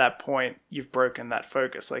 But at that point, you've broken that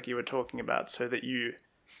focus, like you were talking about, so that you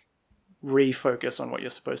refocus on what you're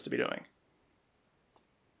supposed to be doing.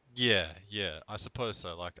 Yeah, yeah, I suppose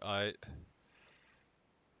so. Like I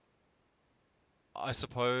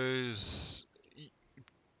suppose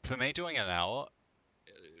for me doing an hour,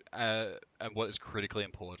 uh, and what is critically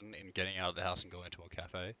important in getting out of the house and going to a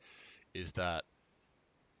cafe is that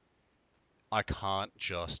I can't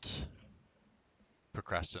just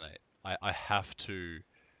procrastinate. I have to.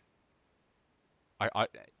 I, I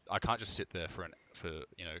I can't just sit there for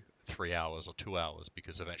 3 hours or 2 hours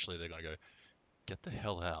because eventually they're gonna go, get the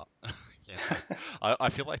hell out. I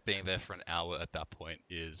feel like being there for an hour at that point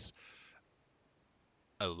is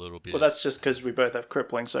a little Well, bit. that's just because we both have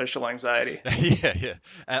crippling social anxiety. Yeah, yeah.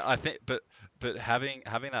 And I think, but having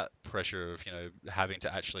that pressure of having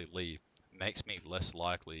to actually leave makes me less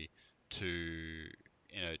likely to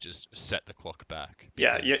just set the clock back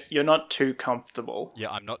Yeah, because you're not too comfortable.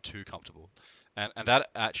 yeah, I'm not too comfortable, and that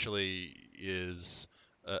actually is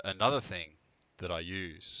another thing that I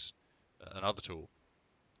use, another tool,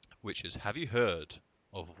 which is, have you heard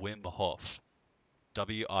of Wim Hof?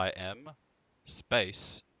 WIM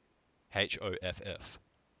space HOFF.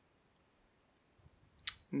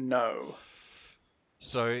 No.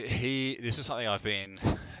 So this is something I've been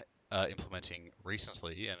implementing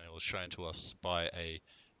recently, and it was shown to us by a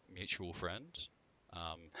mutual friend.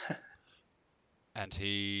 Um, and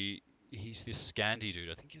he's this Scandi dude.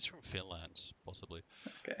 I think he's from Finland, possibly.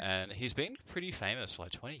 Okay. And he's been pretty famous for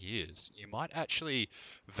like 20 years. You might actually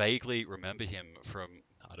vaguely remember him from,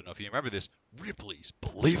 I don't know if you remember this, Ripley's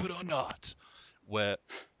Believe It or Not, where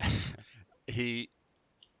he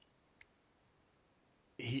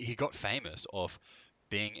he got famous off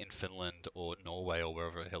being in Finland or Norway or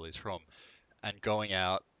wherever the hell he's from, and going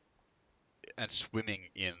out and swimming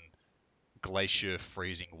in glacier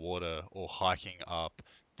freezing water or hiking up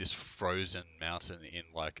this frozen mountain in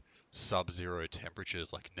like sub-zero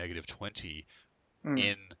temperatures, like -20, Mm.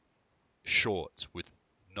 in shorts with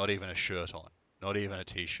not even a shirt on, not even a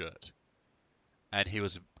t-shirt, and he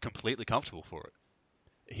was completely comfortable for it.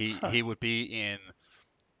 He Huh. he would be in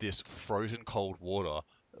this frozen cold water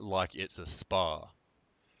like it's a spa.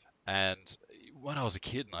 And when I was a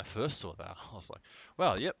kid and I first saw that, I was like,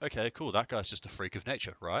 well, yep, okay, cool. That guy's just a freak of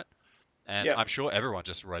nature, right? And Yep. I'm sure everyone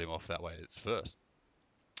just wrote him off that way at first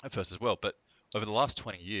as well. But over the last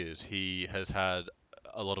 20 years, he has had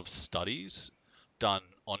a lot of studies done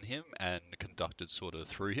on him and conducted sort of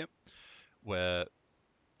through him, where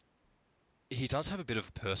he does have a bit of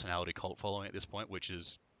a personality cult following at this point, which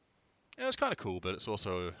is, it's kind of cool, but it's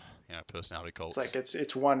also, personality It's like cults.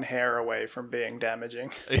 it's one hair away from being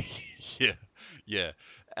damaging. Yeah, yeah.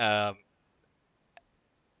 Um,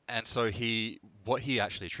 and so what he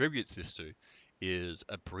actually attributes this to is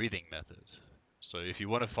a breathing method. So if you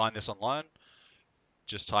want to find this online,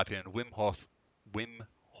 just type in Wim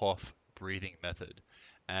Hof breathing method.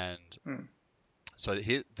 And Mm. so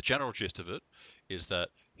here, the general gist of it is that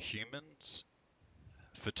humans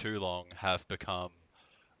for too long have become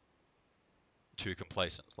too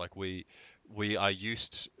complacent. Like we are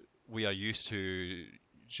used we are used to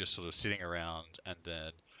just sort of sitting around and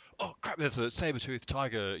then, oh crap, there's a saber-toothed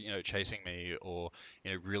tiger, chasing me, or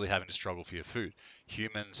really having to struggle for your food.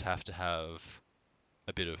 Humans have to have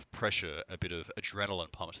a bit of pressure, a bit of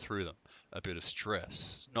adrenaline pumped through them, a bit of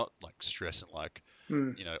stress, not like stress and like,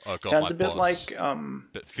 Hmm. oh god, my Sounds a bit boss, like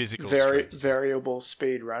but physical stress. variable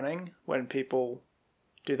speed running when people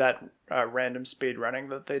do that random speed running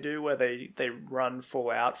that they do where they run full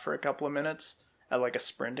out for a couple of minutes at like a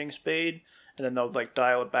sprinting speed, and then they'll like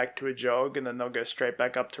dial it back to a jog, and then they'll go straight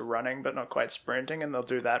back up to running but not quite sprinting, and they'll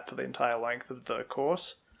do that for the entire length of the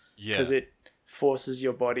course because Yeah, it forces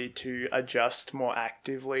your body to adjust more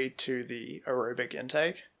actively to the aerobic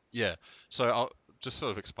intake. yeah. So I'll just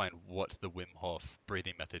sort of explain what the Wim Hof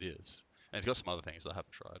breathing method is. And it's got some other things that I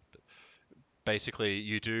haven't tried, but basically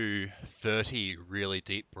you do 30 really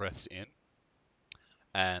deep breaths in,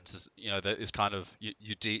 and that is kind of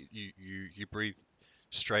you breathe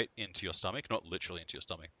straight into your stomach, not literally into your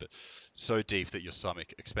stomach, but so deep that your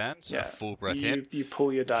stomach expands. A Yeah, full breath in. you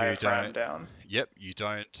pull your You diaphragm don't. down. Yep.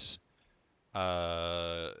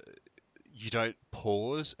 Uh, you don't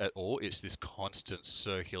pause at all. It's this constant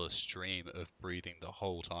circular stream of breathing the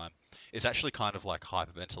whole time. It's actually kind of like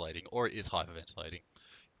hyperventilating, or it is hyperventilating,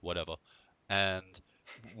 whatever. And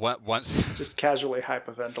once, Just casually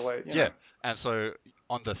hyperventilate, you yeah. know. And so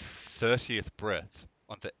on the 30th breath,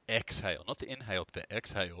 on the exhale, not the inhale, but the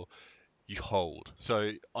exhale, you hold.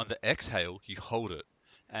 So on the exhale, you hold it.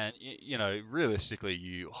 And realistically,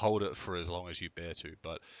 you hold it for as long as you bear to,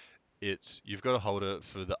 but you've got to hold it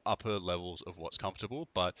for the upper levels of what's comfortable,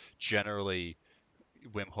 but generally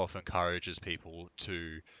Wim Hof encourages people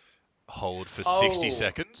to hold for 60 Oh,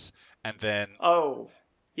 seconds and then oh,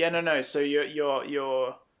 yeah, no, no. So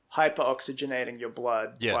you're hyper oxygenating your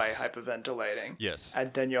blood by yes, hyperventilating, yes.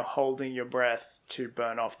 and then you're holding your breath to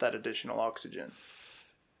burn off that additional oxygen.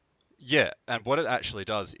 Yeah, and what it actually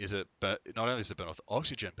does is not only does it burn off the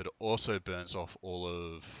oxygen, but it also burns off all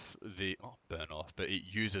of the not burn off, but it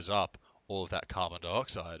uses up all of that carbon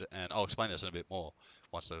dioxide. And I'll explain this in a bit more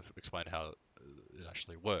once I've explained how it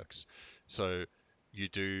actually works. So you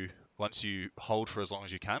do once you hold for as long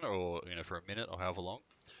as you can, or for a minute or however long,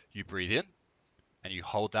 you breathe in and you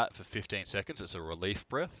hold that for 15 seconds. It's a relief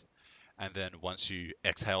breath, and then once you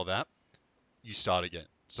exhale that, you start again.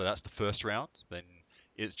 So that's the first round. Then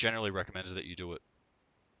it's generally recommended that you do it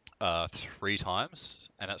 3 times,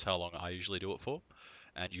 and that's how long I usually do it for.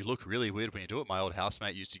 And you look really weird when you do it. My old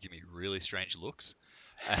housemate used to give me really strange looks.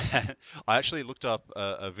 And I actually looked up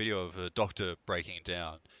a video of a doctor breaking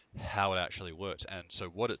down how it actually works. And so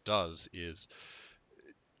what it does is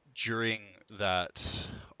during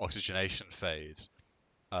that oxygenation phase,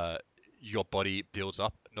 uh, your body builds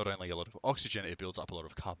up not only a lot of oxygen, it builds up a lot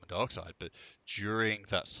of carbon dioxide. But during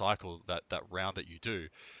that cycle, that round that you do,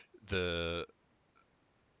 the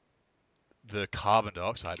the carbon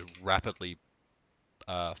dioxide rapidly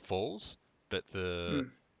falls, but the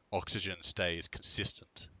Hmm. oxygen stays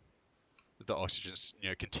consistent. The oxygen,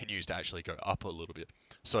 continues to actually go up a little bit.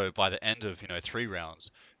 So by the end of 3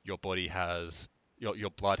 rounds, your body has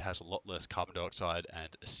your blood has a lot less carbon dioxide and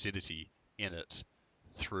acidity in it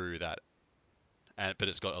through that, and but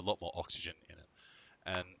it's got a lot more oxygen in it,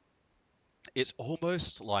 and it's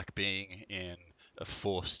almost like being in a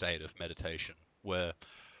forced state of meditation where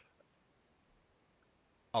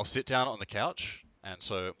I'll sit down on the couch, and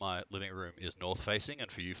so my living room is north facing.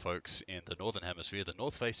 And for you folks in the northern hemisphere, the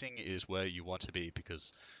north facing is where you want to be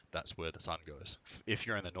because that's where the sun goes. If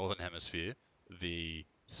you're in the northern hemisphere, the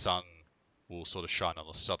sun will sort of shine on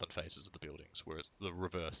the southern faces of the buildings, where it's the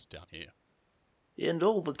reverse down here. And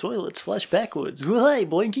all the toilets flush backwards. Hey,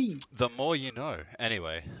 Blinky. The more you know.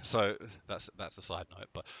 Anyway, so that's a side note.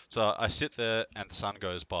 But so I sit there, and the sun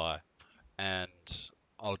goes by, and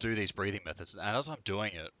I'll do these breathing methods. And as I'm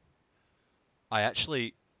doing it, I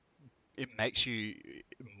actually it makes you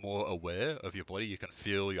more aware of your body. You can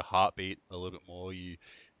feel your heartbeat a little bit more. You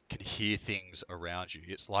can hear things around you.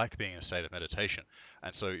 It's like being in a state of meditation.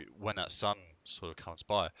 And so when that sun sort of comes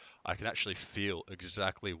by, I can actually feel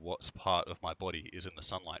exactly what's part of my body is in the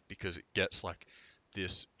sunlight because it gets like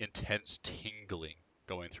this intense tingling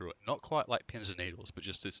going through it. Not quite like pins and needles, but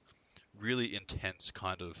just this really intense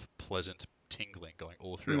kind of pleasant tingling going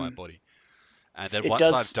all through my Hmm. body. And then It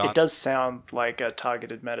once I've does. It done does sound like a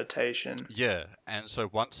targeted meditation. Yeah, and so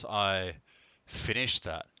once I finish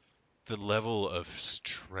that, the level of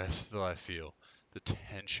stress that I feel, the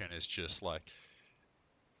tension is just like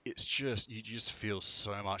it's just you just feel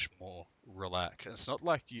so much more relaxed. It's not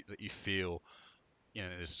like that you feel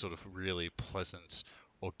this sort of really pleasant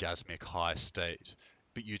orgasmic high state,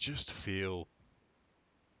 but you just feel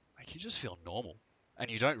normal.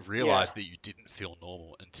 and you don't Yeah. realize that you didn't feel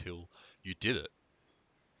normal until you did it.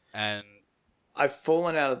 And I've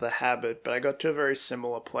fallen out of the habit, but I got to a very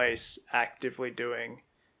similar place actively doing.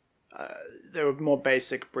 There were more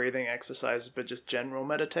basic breathing exercises, but just general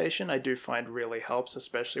meditation I do find really helps,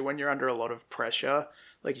 especially when you're under a lot of pressure.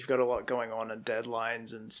 Like you've got a lot going on and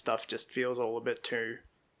deadlines and stuff just feels all a bit too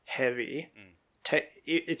heavy. mm,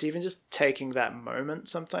 It's even just taking that moment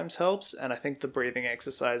sometimes helps. And I think the breathing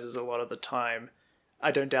exercises a lot of the time,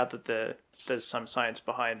 I don't doubt that there's some science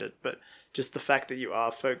behind it, but just the fact that you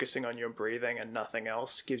are focusing on your breathing and nothing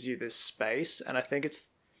else gives you this space. And I think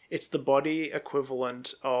it's the body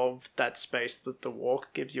equivalent of that space that the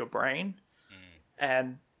walk gives your brain. mm,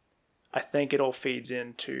 And I think it all feeds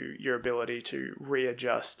into your ability to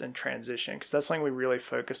readjust and transition, because that's something we really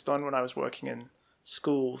focused on when I was working in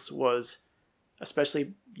schools, was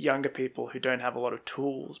especially younger people who don't have a lot of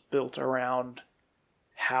tools built around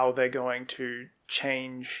how they're going to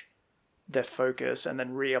change their focus and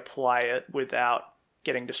then reapply it without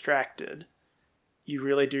getting distracted. You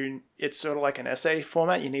really do. It's sort of like an essay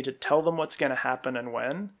format. You need to tell them what's going to happen and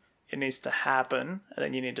when it needs to happen, and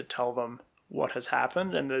then you need to tell them what has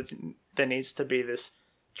happened. And there needs to be this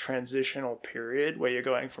transitional period where you're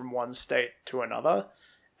going from one state to another.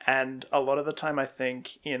 And a lot of the time, I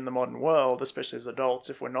think in the modern world, especially as adults,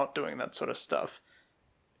 if we're not doing that sort of stuff,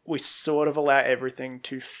 we sort of allow everything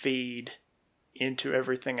to feed into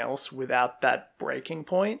everything else without that breaking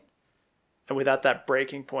point. And without that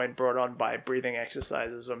breaking point brought on by breathing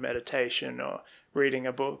exercises or meditation or reading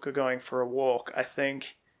a book or going for a walk, I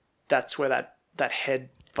think that's where that head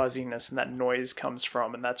fuzziness and that noise comes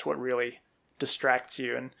from. And that's what really distracts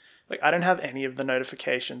you. And like, I don't have any of the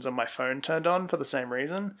notifications on my phone turned on for the same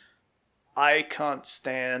reason. I can't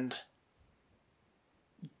stand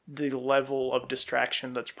the level of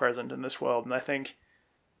distraction that's present in this world. And I think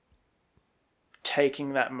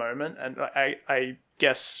taking that moment, and I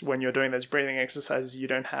guess when you're doing those breathing exercises, you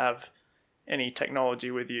don't have any technology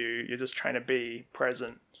with you. You're just trying to be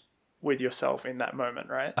present with yourself in that moment,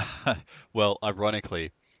 right? well,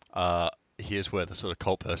 ironically, uh, here's where the sort of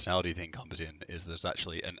cult personality thing comes in, is there's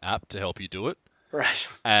actually an app to help you do it. Right.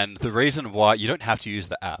 And the reason why you don't have to use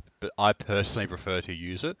the app, but I personally prefer to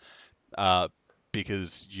use it, uh,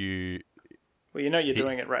 because Well, you know you're he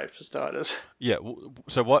doing it right for starters. yeah.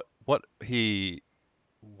 So what he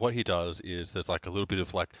does is there's like a little bit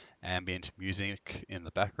of like ambient music in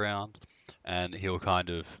the background, and he'll kind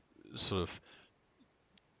of sort of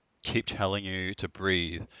keep telling you to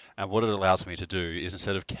breathe. And what it allows me to do is,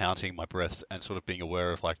 instead of counting my breaths and sort of being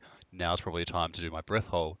aware of like, now's probably time to do my breath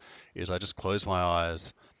hold, is I just close my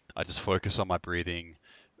eyes, I just focus on my breathing.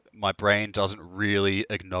 My brain doesn't really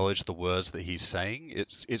acknowledge the words that he's saying.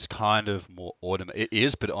 It's kind of more automatic. It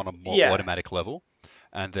is, but on a more Yeah. automatic level.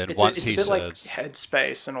 And then It's a, once it's a he bit like says,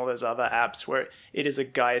 Headspace and all those other apps where it is a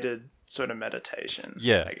guided sort of meditation,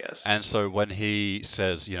 yeah. I guess. And so when he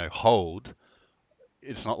says, hold,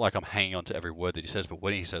 it's not like I'm hanging on to every word that he says, but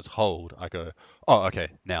when he says hold, I go, oh, okay,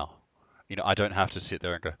 now. I don't have to sit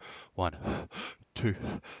there and go, one, two,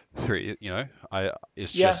 three.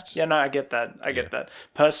 It's Yeah, just, yeah, no, I get that. I yeah. get that.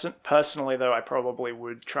 Personally, though, I probably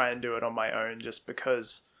would try and do it on my own just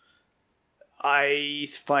because I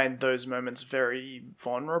find those moments very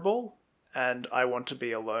vulnerable and I want to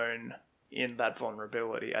be alone in that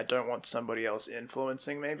vulnerability. I don't want somebody else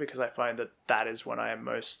influencing me because I find that that is when I am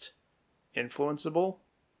most influenceable.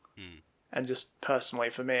 Mm, And just personally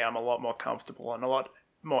for me, I'm a lot more comfortable and a lot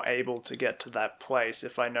more able to get to that place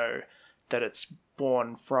if I know that it's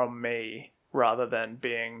born from me rather than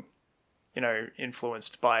being,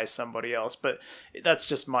 influenced by somebody else. But that's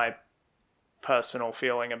just my personal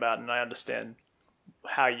feeling about it, and I understand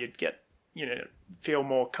how you'd get, feel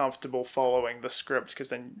more comfortable following the script because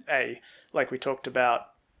then, like we talked about,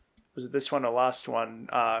 was it this one or last one,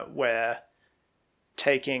 where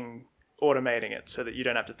taking automating it so that you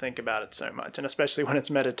don't have to think about it so much, and especially when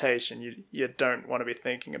it's meditation, you don't want to be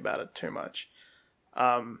thinking about it too much.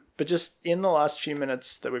 But just in the last few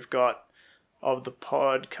minutes that we've got of the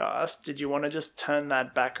podcast, did you want to just turn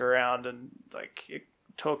that back around and like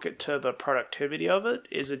talk it to the productivity of it?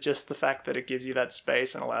 Is it just the fact that it gives you that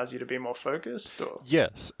space and allows you to be more focused, or?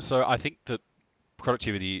 yes. So I think that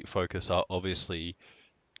productivity focus are obviously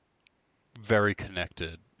very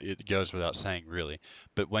connected. It goes without saying, really.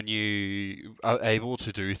 But when you are able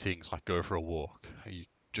to do things like go for a walk, you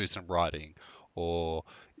do some writing, or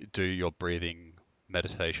do your breathing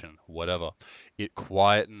meditation, whatever, it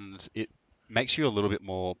makes you a little bit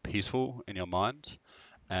more peaceful in your mind,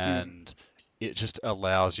 Mm. and it just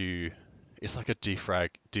allows you. It's like a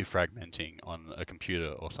defragmenting on a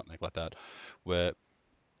computer or something like that, where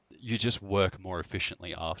you just work more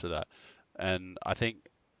efficiently after that. And I think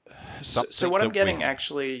So something what I'm that we getting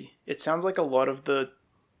actually, it sounds like a lot of the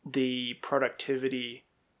productivity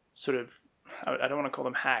sort of, I don't want to call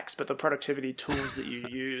them hacks, but the productivity tools that you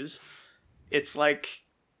use, it's like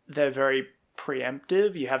they're very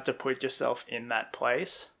preemptive. You have to put yourself in that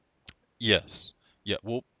place. yes, yeah,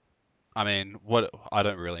 well, I mean, what I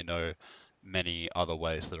don't really know many other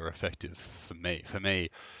ways that are effective for me. For me,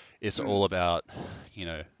 it's Mm. all about, you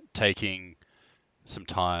know, taking some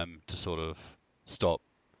time to sort of stop.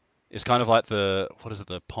 It's kind of like the, what is it,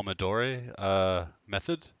 the Pomodoro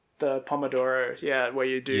method? The Pomodoro, yeah, where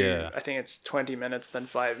you do, Yeah. I think it's 20 minutes, then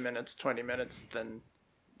 5 minutes, 20 minutes, then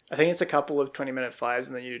I think it's a couple of 20-minute fives,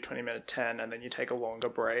 and then you do 20-minute 10, and then you take a longer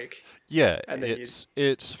break, Yeah, and then you.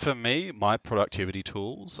 it's for me, my productivity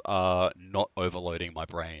tools are not overloading my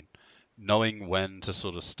brain. Knowing when to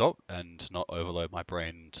sort of stop and not overload my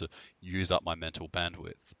brain to use up my mental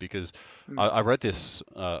bandwidth. Because Mm, I read this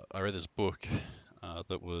book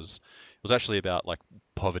that was it was actually about like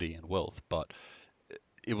poverty and wealth, but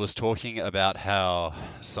it was talking about how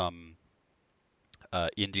some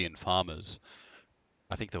Indian farmers,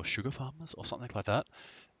 I think they were sugar farmers or something like that,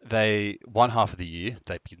 they one half of the year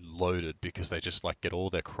they'd be loaded because they just like get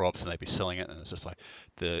all their crops and they'd be selling it, and it's just like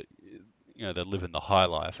the they're living the high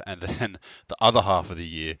life, and then the other half of the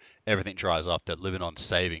year everything dries up, they're living on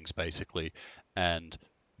savings basically, and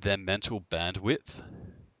their mental bandwidth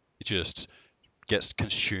just gets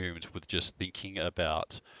consumed with just thinking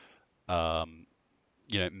about um,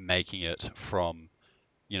 making it from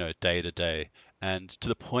day to day, and to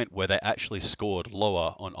the point where they actually scored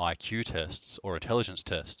lower on IQ tests or intelligence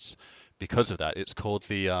tests because of that. It's called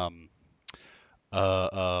the um,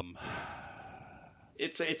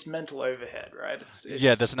 it's mental overhead, right?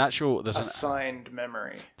 yeah. It's There's assigned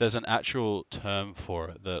memory. an actual term for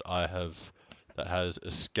it that I have that has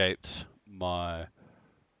escaped my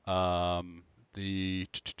um the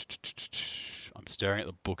I'm staring at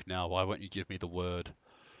the book now. Why won't you give me the word?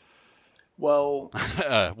 Well,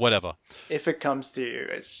 Whatever. if it comes to you,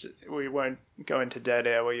 it's we won't go into dead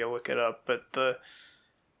air where you look it up, but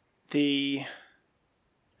the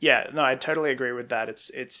yeah, no, I totally agree with that.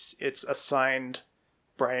 It's assigned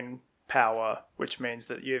brain power, which means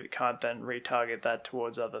that you can't then retarget that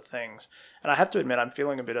towards other things. And I have to admit, I'm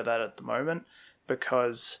feeling a bit of that at the moment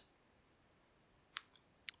because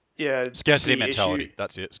yeah, Scarcity the issue mentality.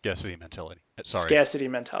 That's it. Scarcity mentality. Sorry. scarcity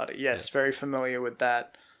mentality. Yeah. Yes, very familiar with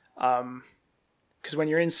that. Because when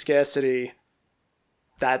you're in scarcity,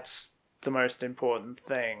 that's the most important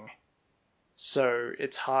thing. So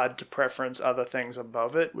it's hard to preference other things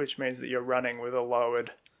above it, which means that you're running with a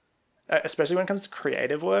lowered, especially when it comes to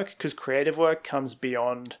creative work, because creative work comes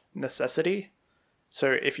beyond necessity.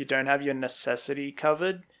 So if you don't have your necessity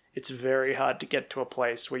covered, it's very hard to get to a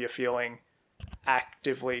place where you're feeling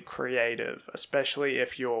actively creative, especially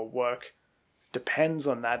if your work depends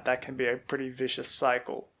on that. That can be a pretty vicious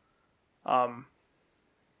cycle. Um,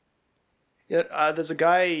 yeah, there's a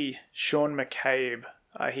guy, Sean McCabe.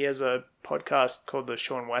 He has a podcast called the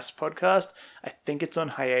Sean West Podcast. I think it's on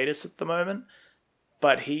hiatus at the moment,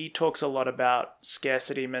 but he talks a lot about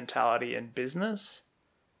scarcity mentality in business,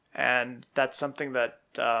 and that's something that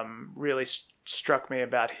really struck me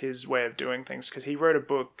about his way of doing things because he wrote a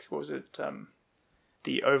book. What was it?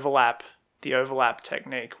 The overlap, the overlap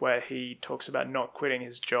technique, where he talks about not quitting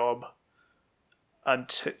his job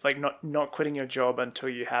until like not quitting your job until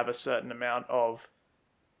you have a certain amount of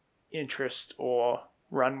interest or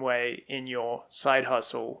runway in your side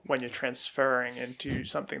hustle when you're transferring into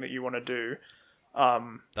something that you want to do.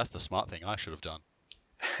 That's the smart thing I should have done.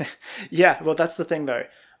 Yeah, well, that's the thing though.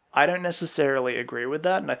 I don't necessarily agree with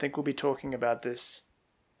that, and I think we'll be talking about this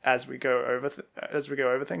as we go over as we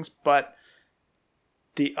go over things. But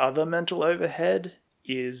the other mental overhead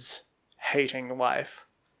is hating life.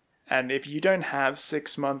 And if you don't have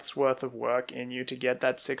 6 months worth of work in you to get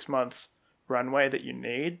that 6 months runway that you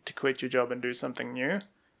need to quit your job and do something new,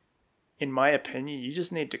 in my opinion, you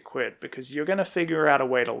just need to quit because you're going to figure out a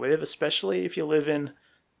way to live, especially if you live in,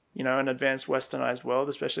 an advanced westernized world,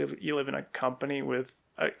 especially if you live in especially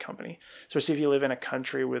if you live in a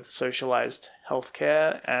country with socialized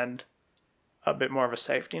healthcare and a bit more of a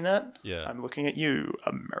safety net. Yeah. I'm looking at you,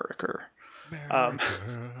 America. Um,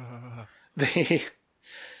 America.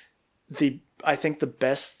 the I think the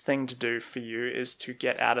best thing to do for you is to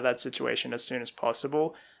get out of that situation as soon as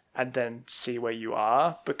possible and then see where you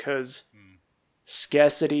are because Mm.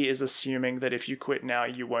 scarcity is assuming that if you quit now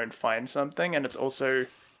you won't find something, and it's also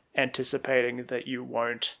anticipating that you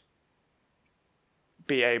won't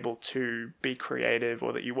be able to be creative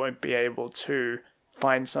or that you won't be able to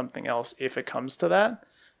find something else if it comes to that.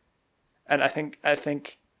 And I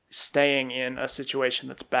think staying in a situation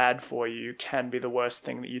that's bad for you can be the worst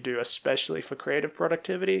thing that you do, especially for creative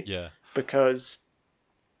productivity, Yeah. because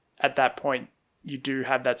at that point you do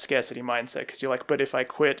have that scarcity mindset because you're like, but if I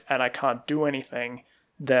quit and I can't do anything,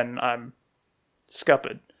 then I'm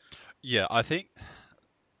scuppered. Yeah, I think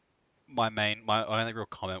my only real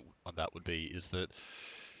comment on that would be is that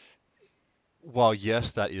while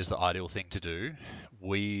yes, that is the ideal thing to do,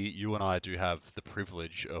 you and I do have the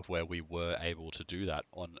privilege of where we were able to do that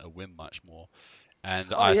on a whim much more.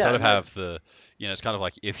 And Oh I sort yeah, of no, have it's kind of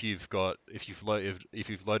like if you've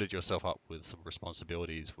loaded yourself up with some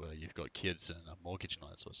responsibilities where you've got kids and a mortgage and all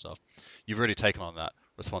that sort of stuff, you've already taken on that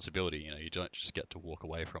responsibility. You don't just get to walk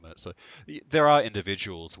away from it. So there are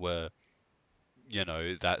individuals where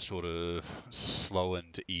that sort of slow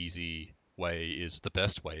and easy way is the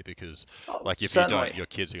best way because oh, like if you don't, certainly. your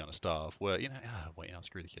kids are going to starve. Well,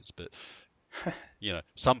 screw the kids, but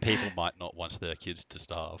some people might not want their kids to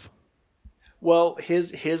starve. Well,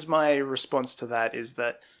 here's my response to that is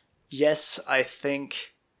that yes, I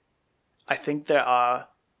think there are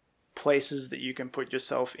places that you can put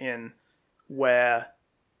yourself in where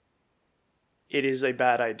it is a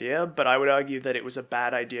bad idea, but I would argue that it was a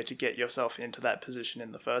bad idea to get yourself into that position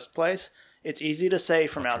in the first place. It's easy to say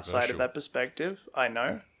from outside of Controversial. that perspective, I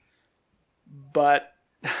know, but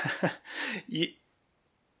you,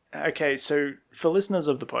 okay, so for listeners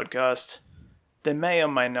of the podcast, there may or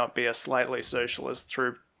may not be a slightly socialist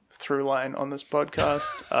through line on this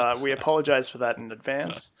podcast. We apologize for that in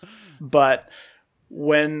advance, but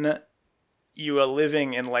when you are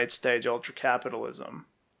living in late stage ultra capitalism,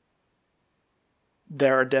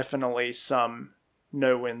 there are definitely some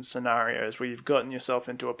no win scenarios where you've gotten yourself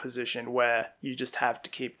into a position where you just have to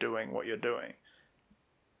keep doing what you're doing.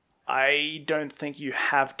 I don't think you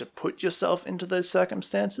have to put yourself into those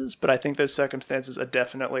circumstances, but I think those circumstances are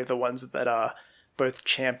definitely the ones that are both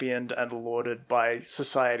championed and lauded by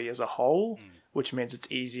society as a whole, Mm. which means it's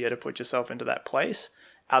easier to put yourself into that place.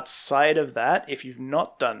 Outside of that, if you've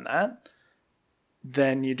not done that,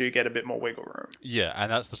 then you do get a bit more wiggle room. Yeah,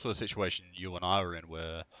 and that's the sort of situation you and I were in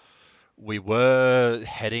where we were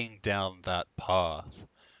heading down that path.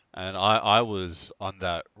 And I was on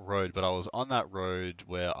that road, but I was on that road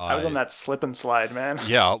where I was on that slip and slide, man.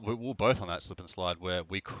 yeah, we were both on that slip and slide where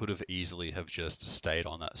we could have easily have just stayed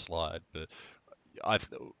on that slide. But I've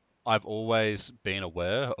I've always been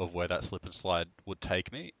aware of where that slip and slide would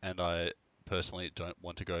take me, and I personally don't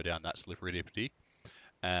want to go down that slippery dippery.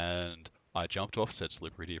 And I jumped off said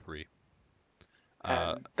slippery dippery.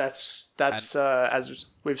 Uh, And that's and that's as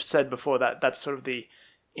we've said before, that's sort of the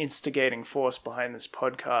instigating force behind this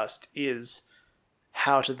podcast is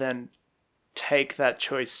how to then take that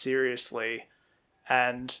choice seriously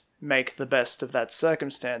and make the best of that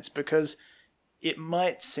circumstance, because it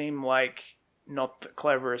might seem like not the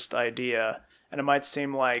cleverest idea and it might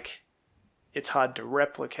seem like it's hard to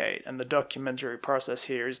replicate, and the documentary process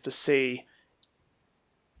here is to see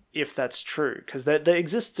if that's true, because there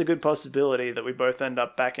exists a good possibility that we both end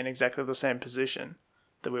up back in exactly the same position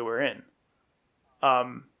that we were in.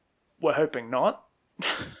 We're hoping not,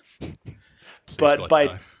 please but God by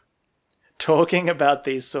no. talking about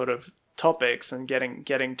these sort of topics and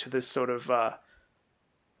getting to this sort of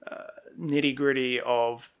nitty gritty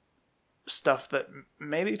of stuff that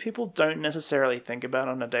maybe people don't necessarily think about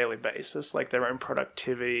on a daily basis, like their own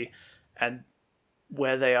productivity and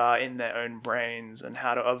where they are in their own brains and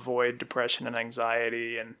how to avoid depression and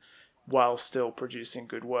anxiety and while still producing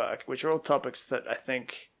good work, which are all topics that I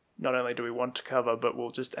think not only do we want to cover, but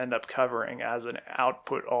we'll just end up covering as an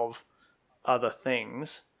output of other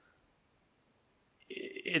things.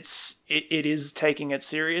 It is taking it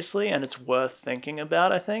seriously and it's worth thinking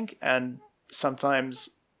about, I think, and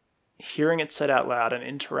sometimes hearing it said out loud and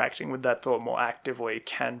interacting with that thought more actively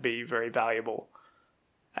can be very valuable.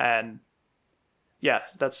 And yeah,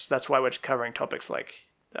 that's why we're covering topics like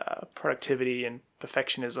productivity and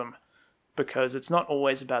perfectionism, because it's not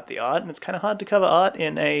always about the art, and it's kind of hard to cover art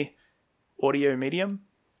in a audio medium.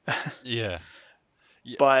 Yeah.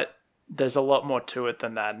 Yeah. But there's a lot more to it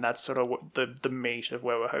than that, and that's sort of the meat of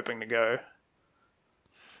where we're hoping to go.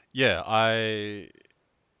 Yeah, I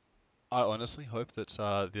honestly hope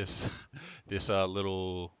that this this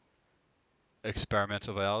little experiment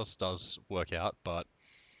of ours does work out, but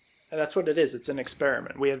And that's what it is. It's an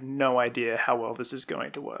experiment. We have no idea how well this is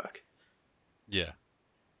going to work. yeah,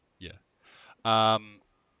 yeah. Um,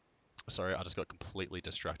 sorry, I just got completely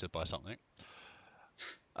distracted by something.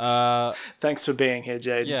 Uh, Thanks for being here,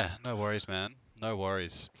 Jade. yeah, no worries, man. No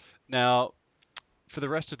worries. Now, for the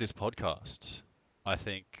rest of this podcast, I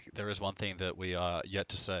think there is one thing that we are yet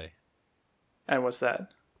to say. And what's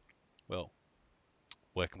that? Well,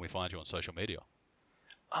 where can we find you on social media?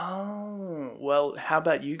 Oh, well, how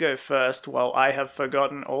about you go first while I have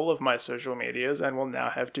forgotten all of my social medias and will now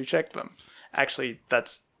have to check them? Actually,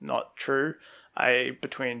 that's not true.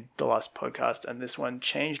 Between the last podcast and this one,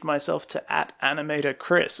 changed myself to at Animator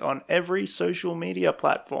Chris on every social media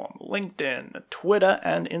platform: LinkedIn, Twitter,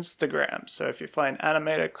 and Instagram. So if you find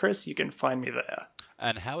Animator Chris, you can find me there.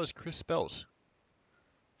 And how is Chris spelt?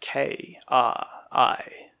 Kris.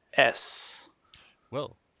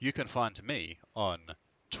 Well, you can find me on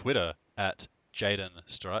Twitter at Jaden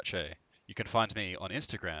Storace. You can find me on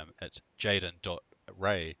Instagram at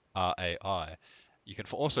jaden.ray, R-A-I. You can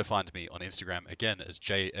also find me on Instagram again as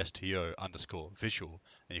JSTO_visual.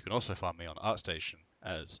 And you can also find me on ArtStation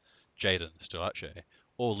as Jaden Storace.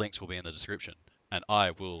 All links will be in the description. And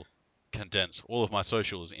I will condense all of my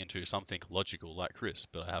socials into something logical like Chris,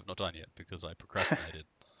 but I have not done yet because I procrastinated.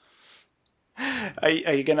 Are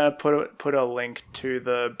you gonna put a link to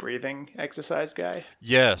the breathing exercise guy?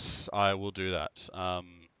 Yes, I will do that.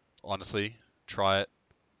 Honestly, try it.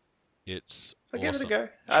 It's I'll give it a awesome. go.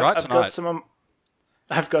 Try it I've got tonight.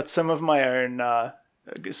 I've got some of my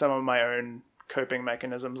own coping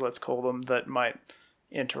mechanisms, let's call them, that might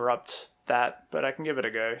interrupt that, but I can give it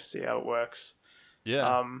a go, see how it works.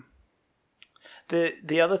 Yeah. Um,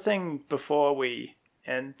 the other thing before we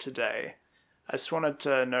end today, I just wanted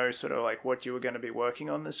to know sort of like what you were going to be working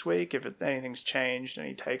on this week, if anything's changed,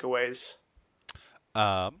 any takeaways.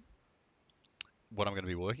 Um, what I'm going to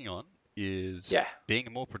be working on is Yeah. being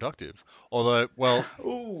more productive. Although, well,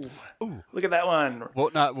 Ooh, ooh, look at that one. well,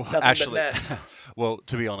 no, well, Nothing but actually, net. well,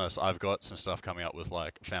 to be honest, I've got some stuff coming up with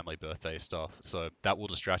like family birthday stuff, so that will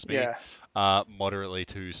distract me, Yeah. moderately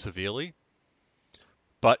to severely.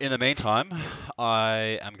 But in the meantime,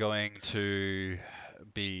 I am going to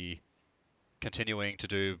be continuing to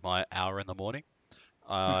do my hour in the morning.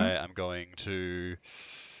 I Hmm. am going to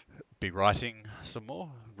be writing some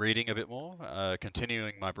more, reading a bit more,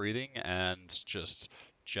 continuing my breathing, and just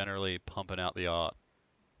generally pumping out the art.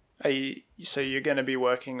 So you're going to be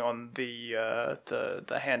working on the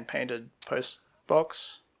hand painted post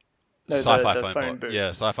box? No, Sci-fi the phone phone booth. Yeah,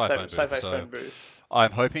 booth. sci-fi phone booth. Sci-fi So phone booth.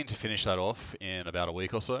 I'm hoping to finish that off in about a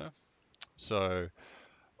week or so. So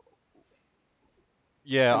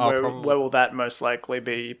yeah, And I'll where probably will that most likely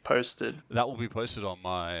be posted? that will be posted on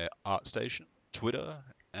my ArtStation, Twitter,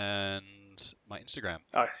 and my Instagram.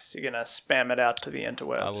 Oh, so you're gonna spam it out to the I will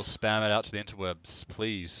interwebs. spam it out to the interwebs.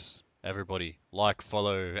 Please, everybody, like,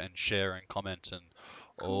 follow, and share, and comment, and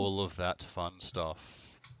Cool. all of that fun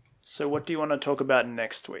stuff. So what do you want to talk about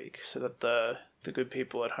next week, so that the good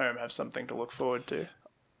people at home have something to look forward to?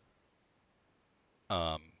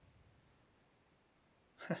 Um,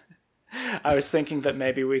 I was thinking that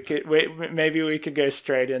maybe we could go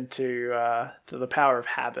straight into to the power of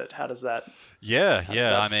habit. yeah, How does yeah.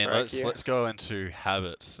 that I mean, strike let's you? let's go into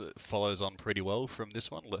habits. It follows on pretty well from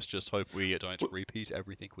this one. Let's just hope we don't W- repeat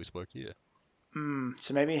everything we spoke here.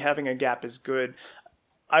 So maybe having a gap is good.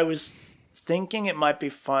 I was thinking it might be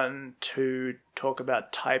fun to talk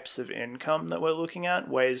about types of income that we're looking at,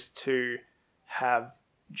 ways to have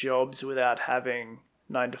jobs without having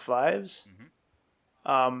 9 to 5s.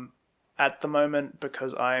 Hmm. At the moment,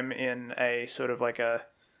 because I'm in a sort of like a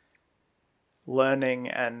learning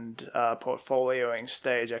and portfolioing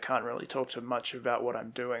stage, I can't really talk too much about what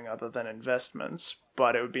I'm doing other than investments.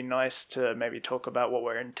 But it would be nice to maybe talk about what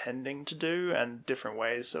we're intending to do and different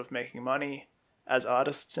ways of making money as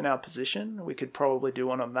artists in our position. We could probably do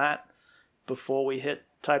one on that before we hit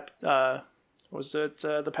the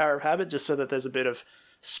power of habit, just so that there's a bit of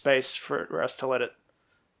space for us to let it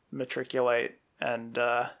matriculate, and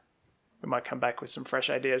we might come back with some fresh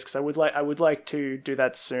ideas, because I would like to do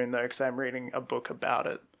that soon though, because I'm reading a book about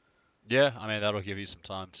it. Yeah, I mean that'll give you some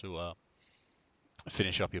time to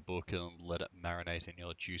finish up your book and let it marinate in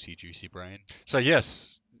your juicy, juicy brain. So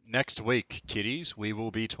yes, next week, kiddies, we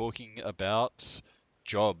will be talking about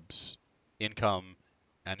jobs, income,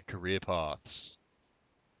 and career paths,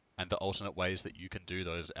 and the alternate ways that you can do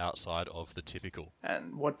those outside of the typical.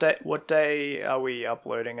 And what day are we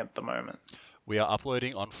uploading at the moment? We are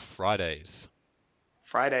uploading on Fridays.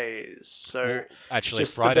 Fridays. So Well, actually,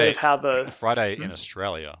 just a bit of Friday, how the Friday hmm? in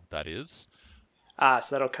Australia, that is. So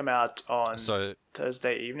that'll come out on So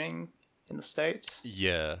Thursday evening in the States.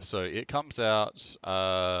 yeah, so it comes out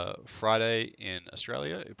Friday in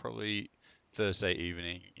Australia, probably Thursday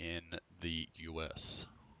evening in the US.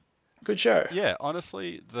 Good show. Yeah,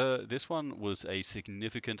 honestly, the this one was a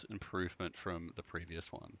significant improvement from the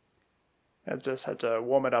previous one. I just had to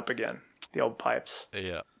warm it up again, the old pipes.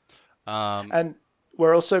 Yeah. Um, And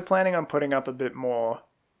we're also planning on putting up a bit more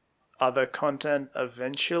other content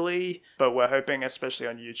eventually, but we're hoping especially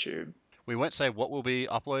on YouTube. We won't say what we'll be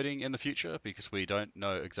uploading in the future because we don't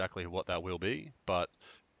know exactly what that will be, but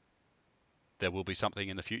there will be something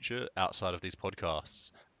in the future outside of these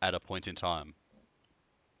podcasts at a point in time.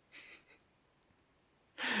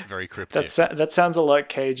 Very cryptic. That sounds a lot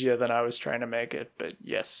cagier than I was trying to make it, but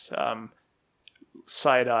yes,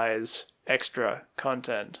 side eyes, extra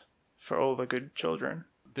content for all the good children.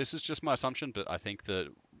 This is just my assumption, but I think that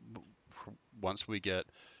once we get,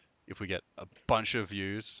 if we get a bunch of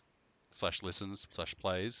views / listens /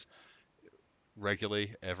 plays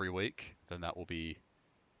regularly every week, then that will be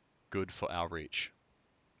good for our reach.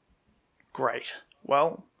 Great.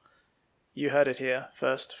 Well, you heard it here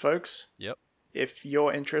first, folks. Yep. If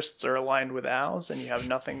your interests are aligned with ours and you have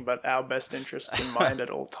nothing but our best interests in mind at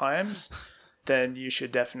all times, then you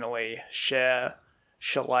should definitely share,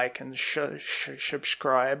 like, and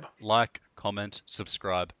subscribe. Like, comment,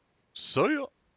 subscribe. See ya!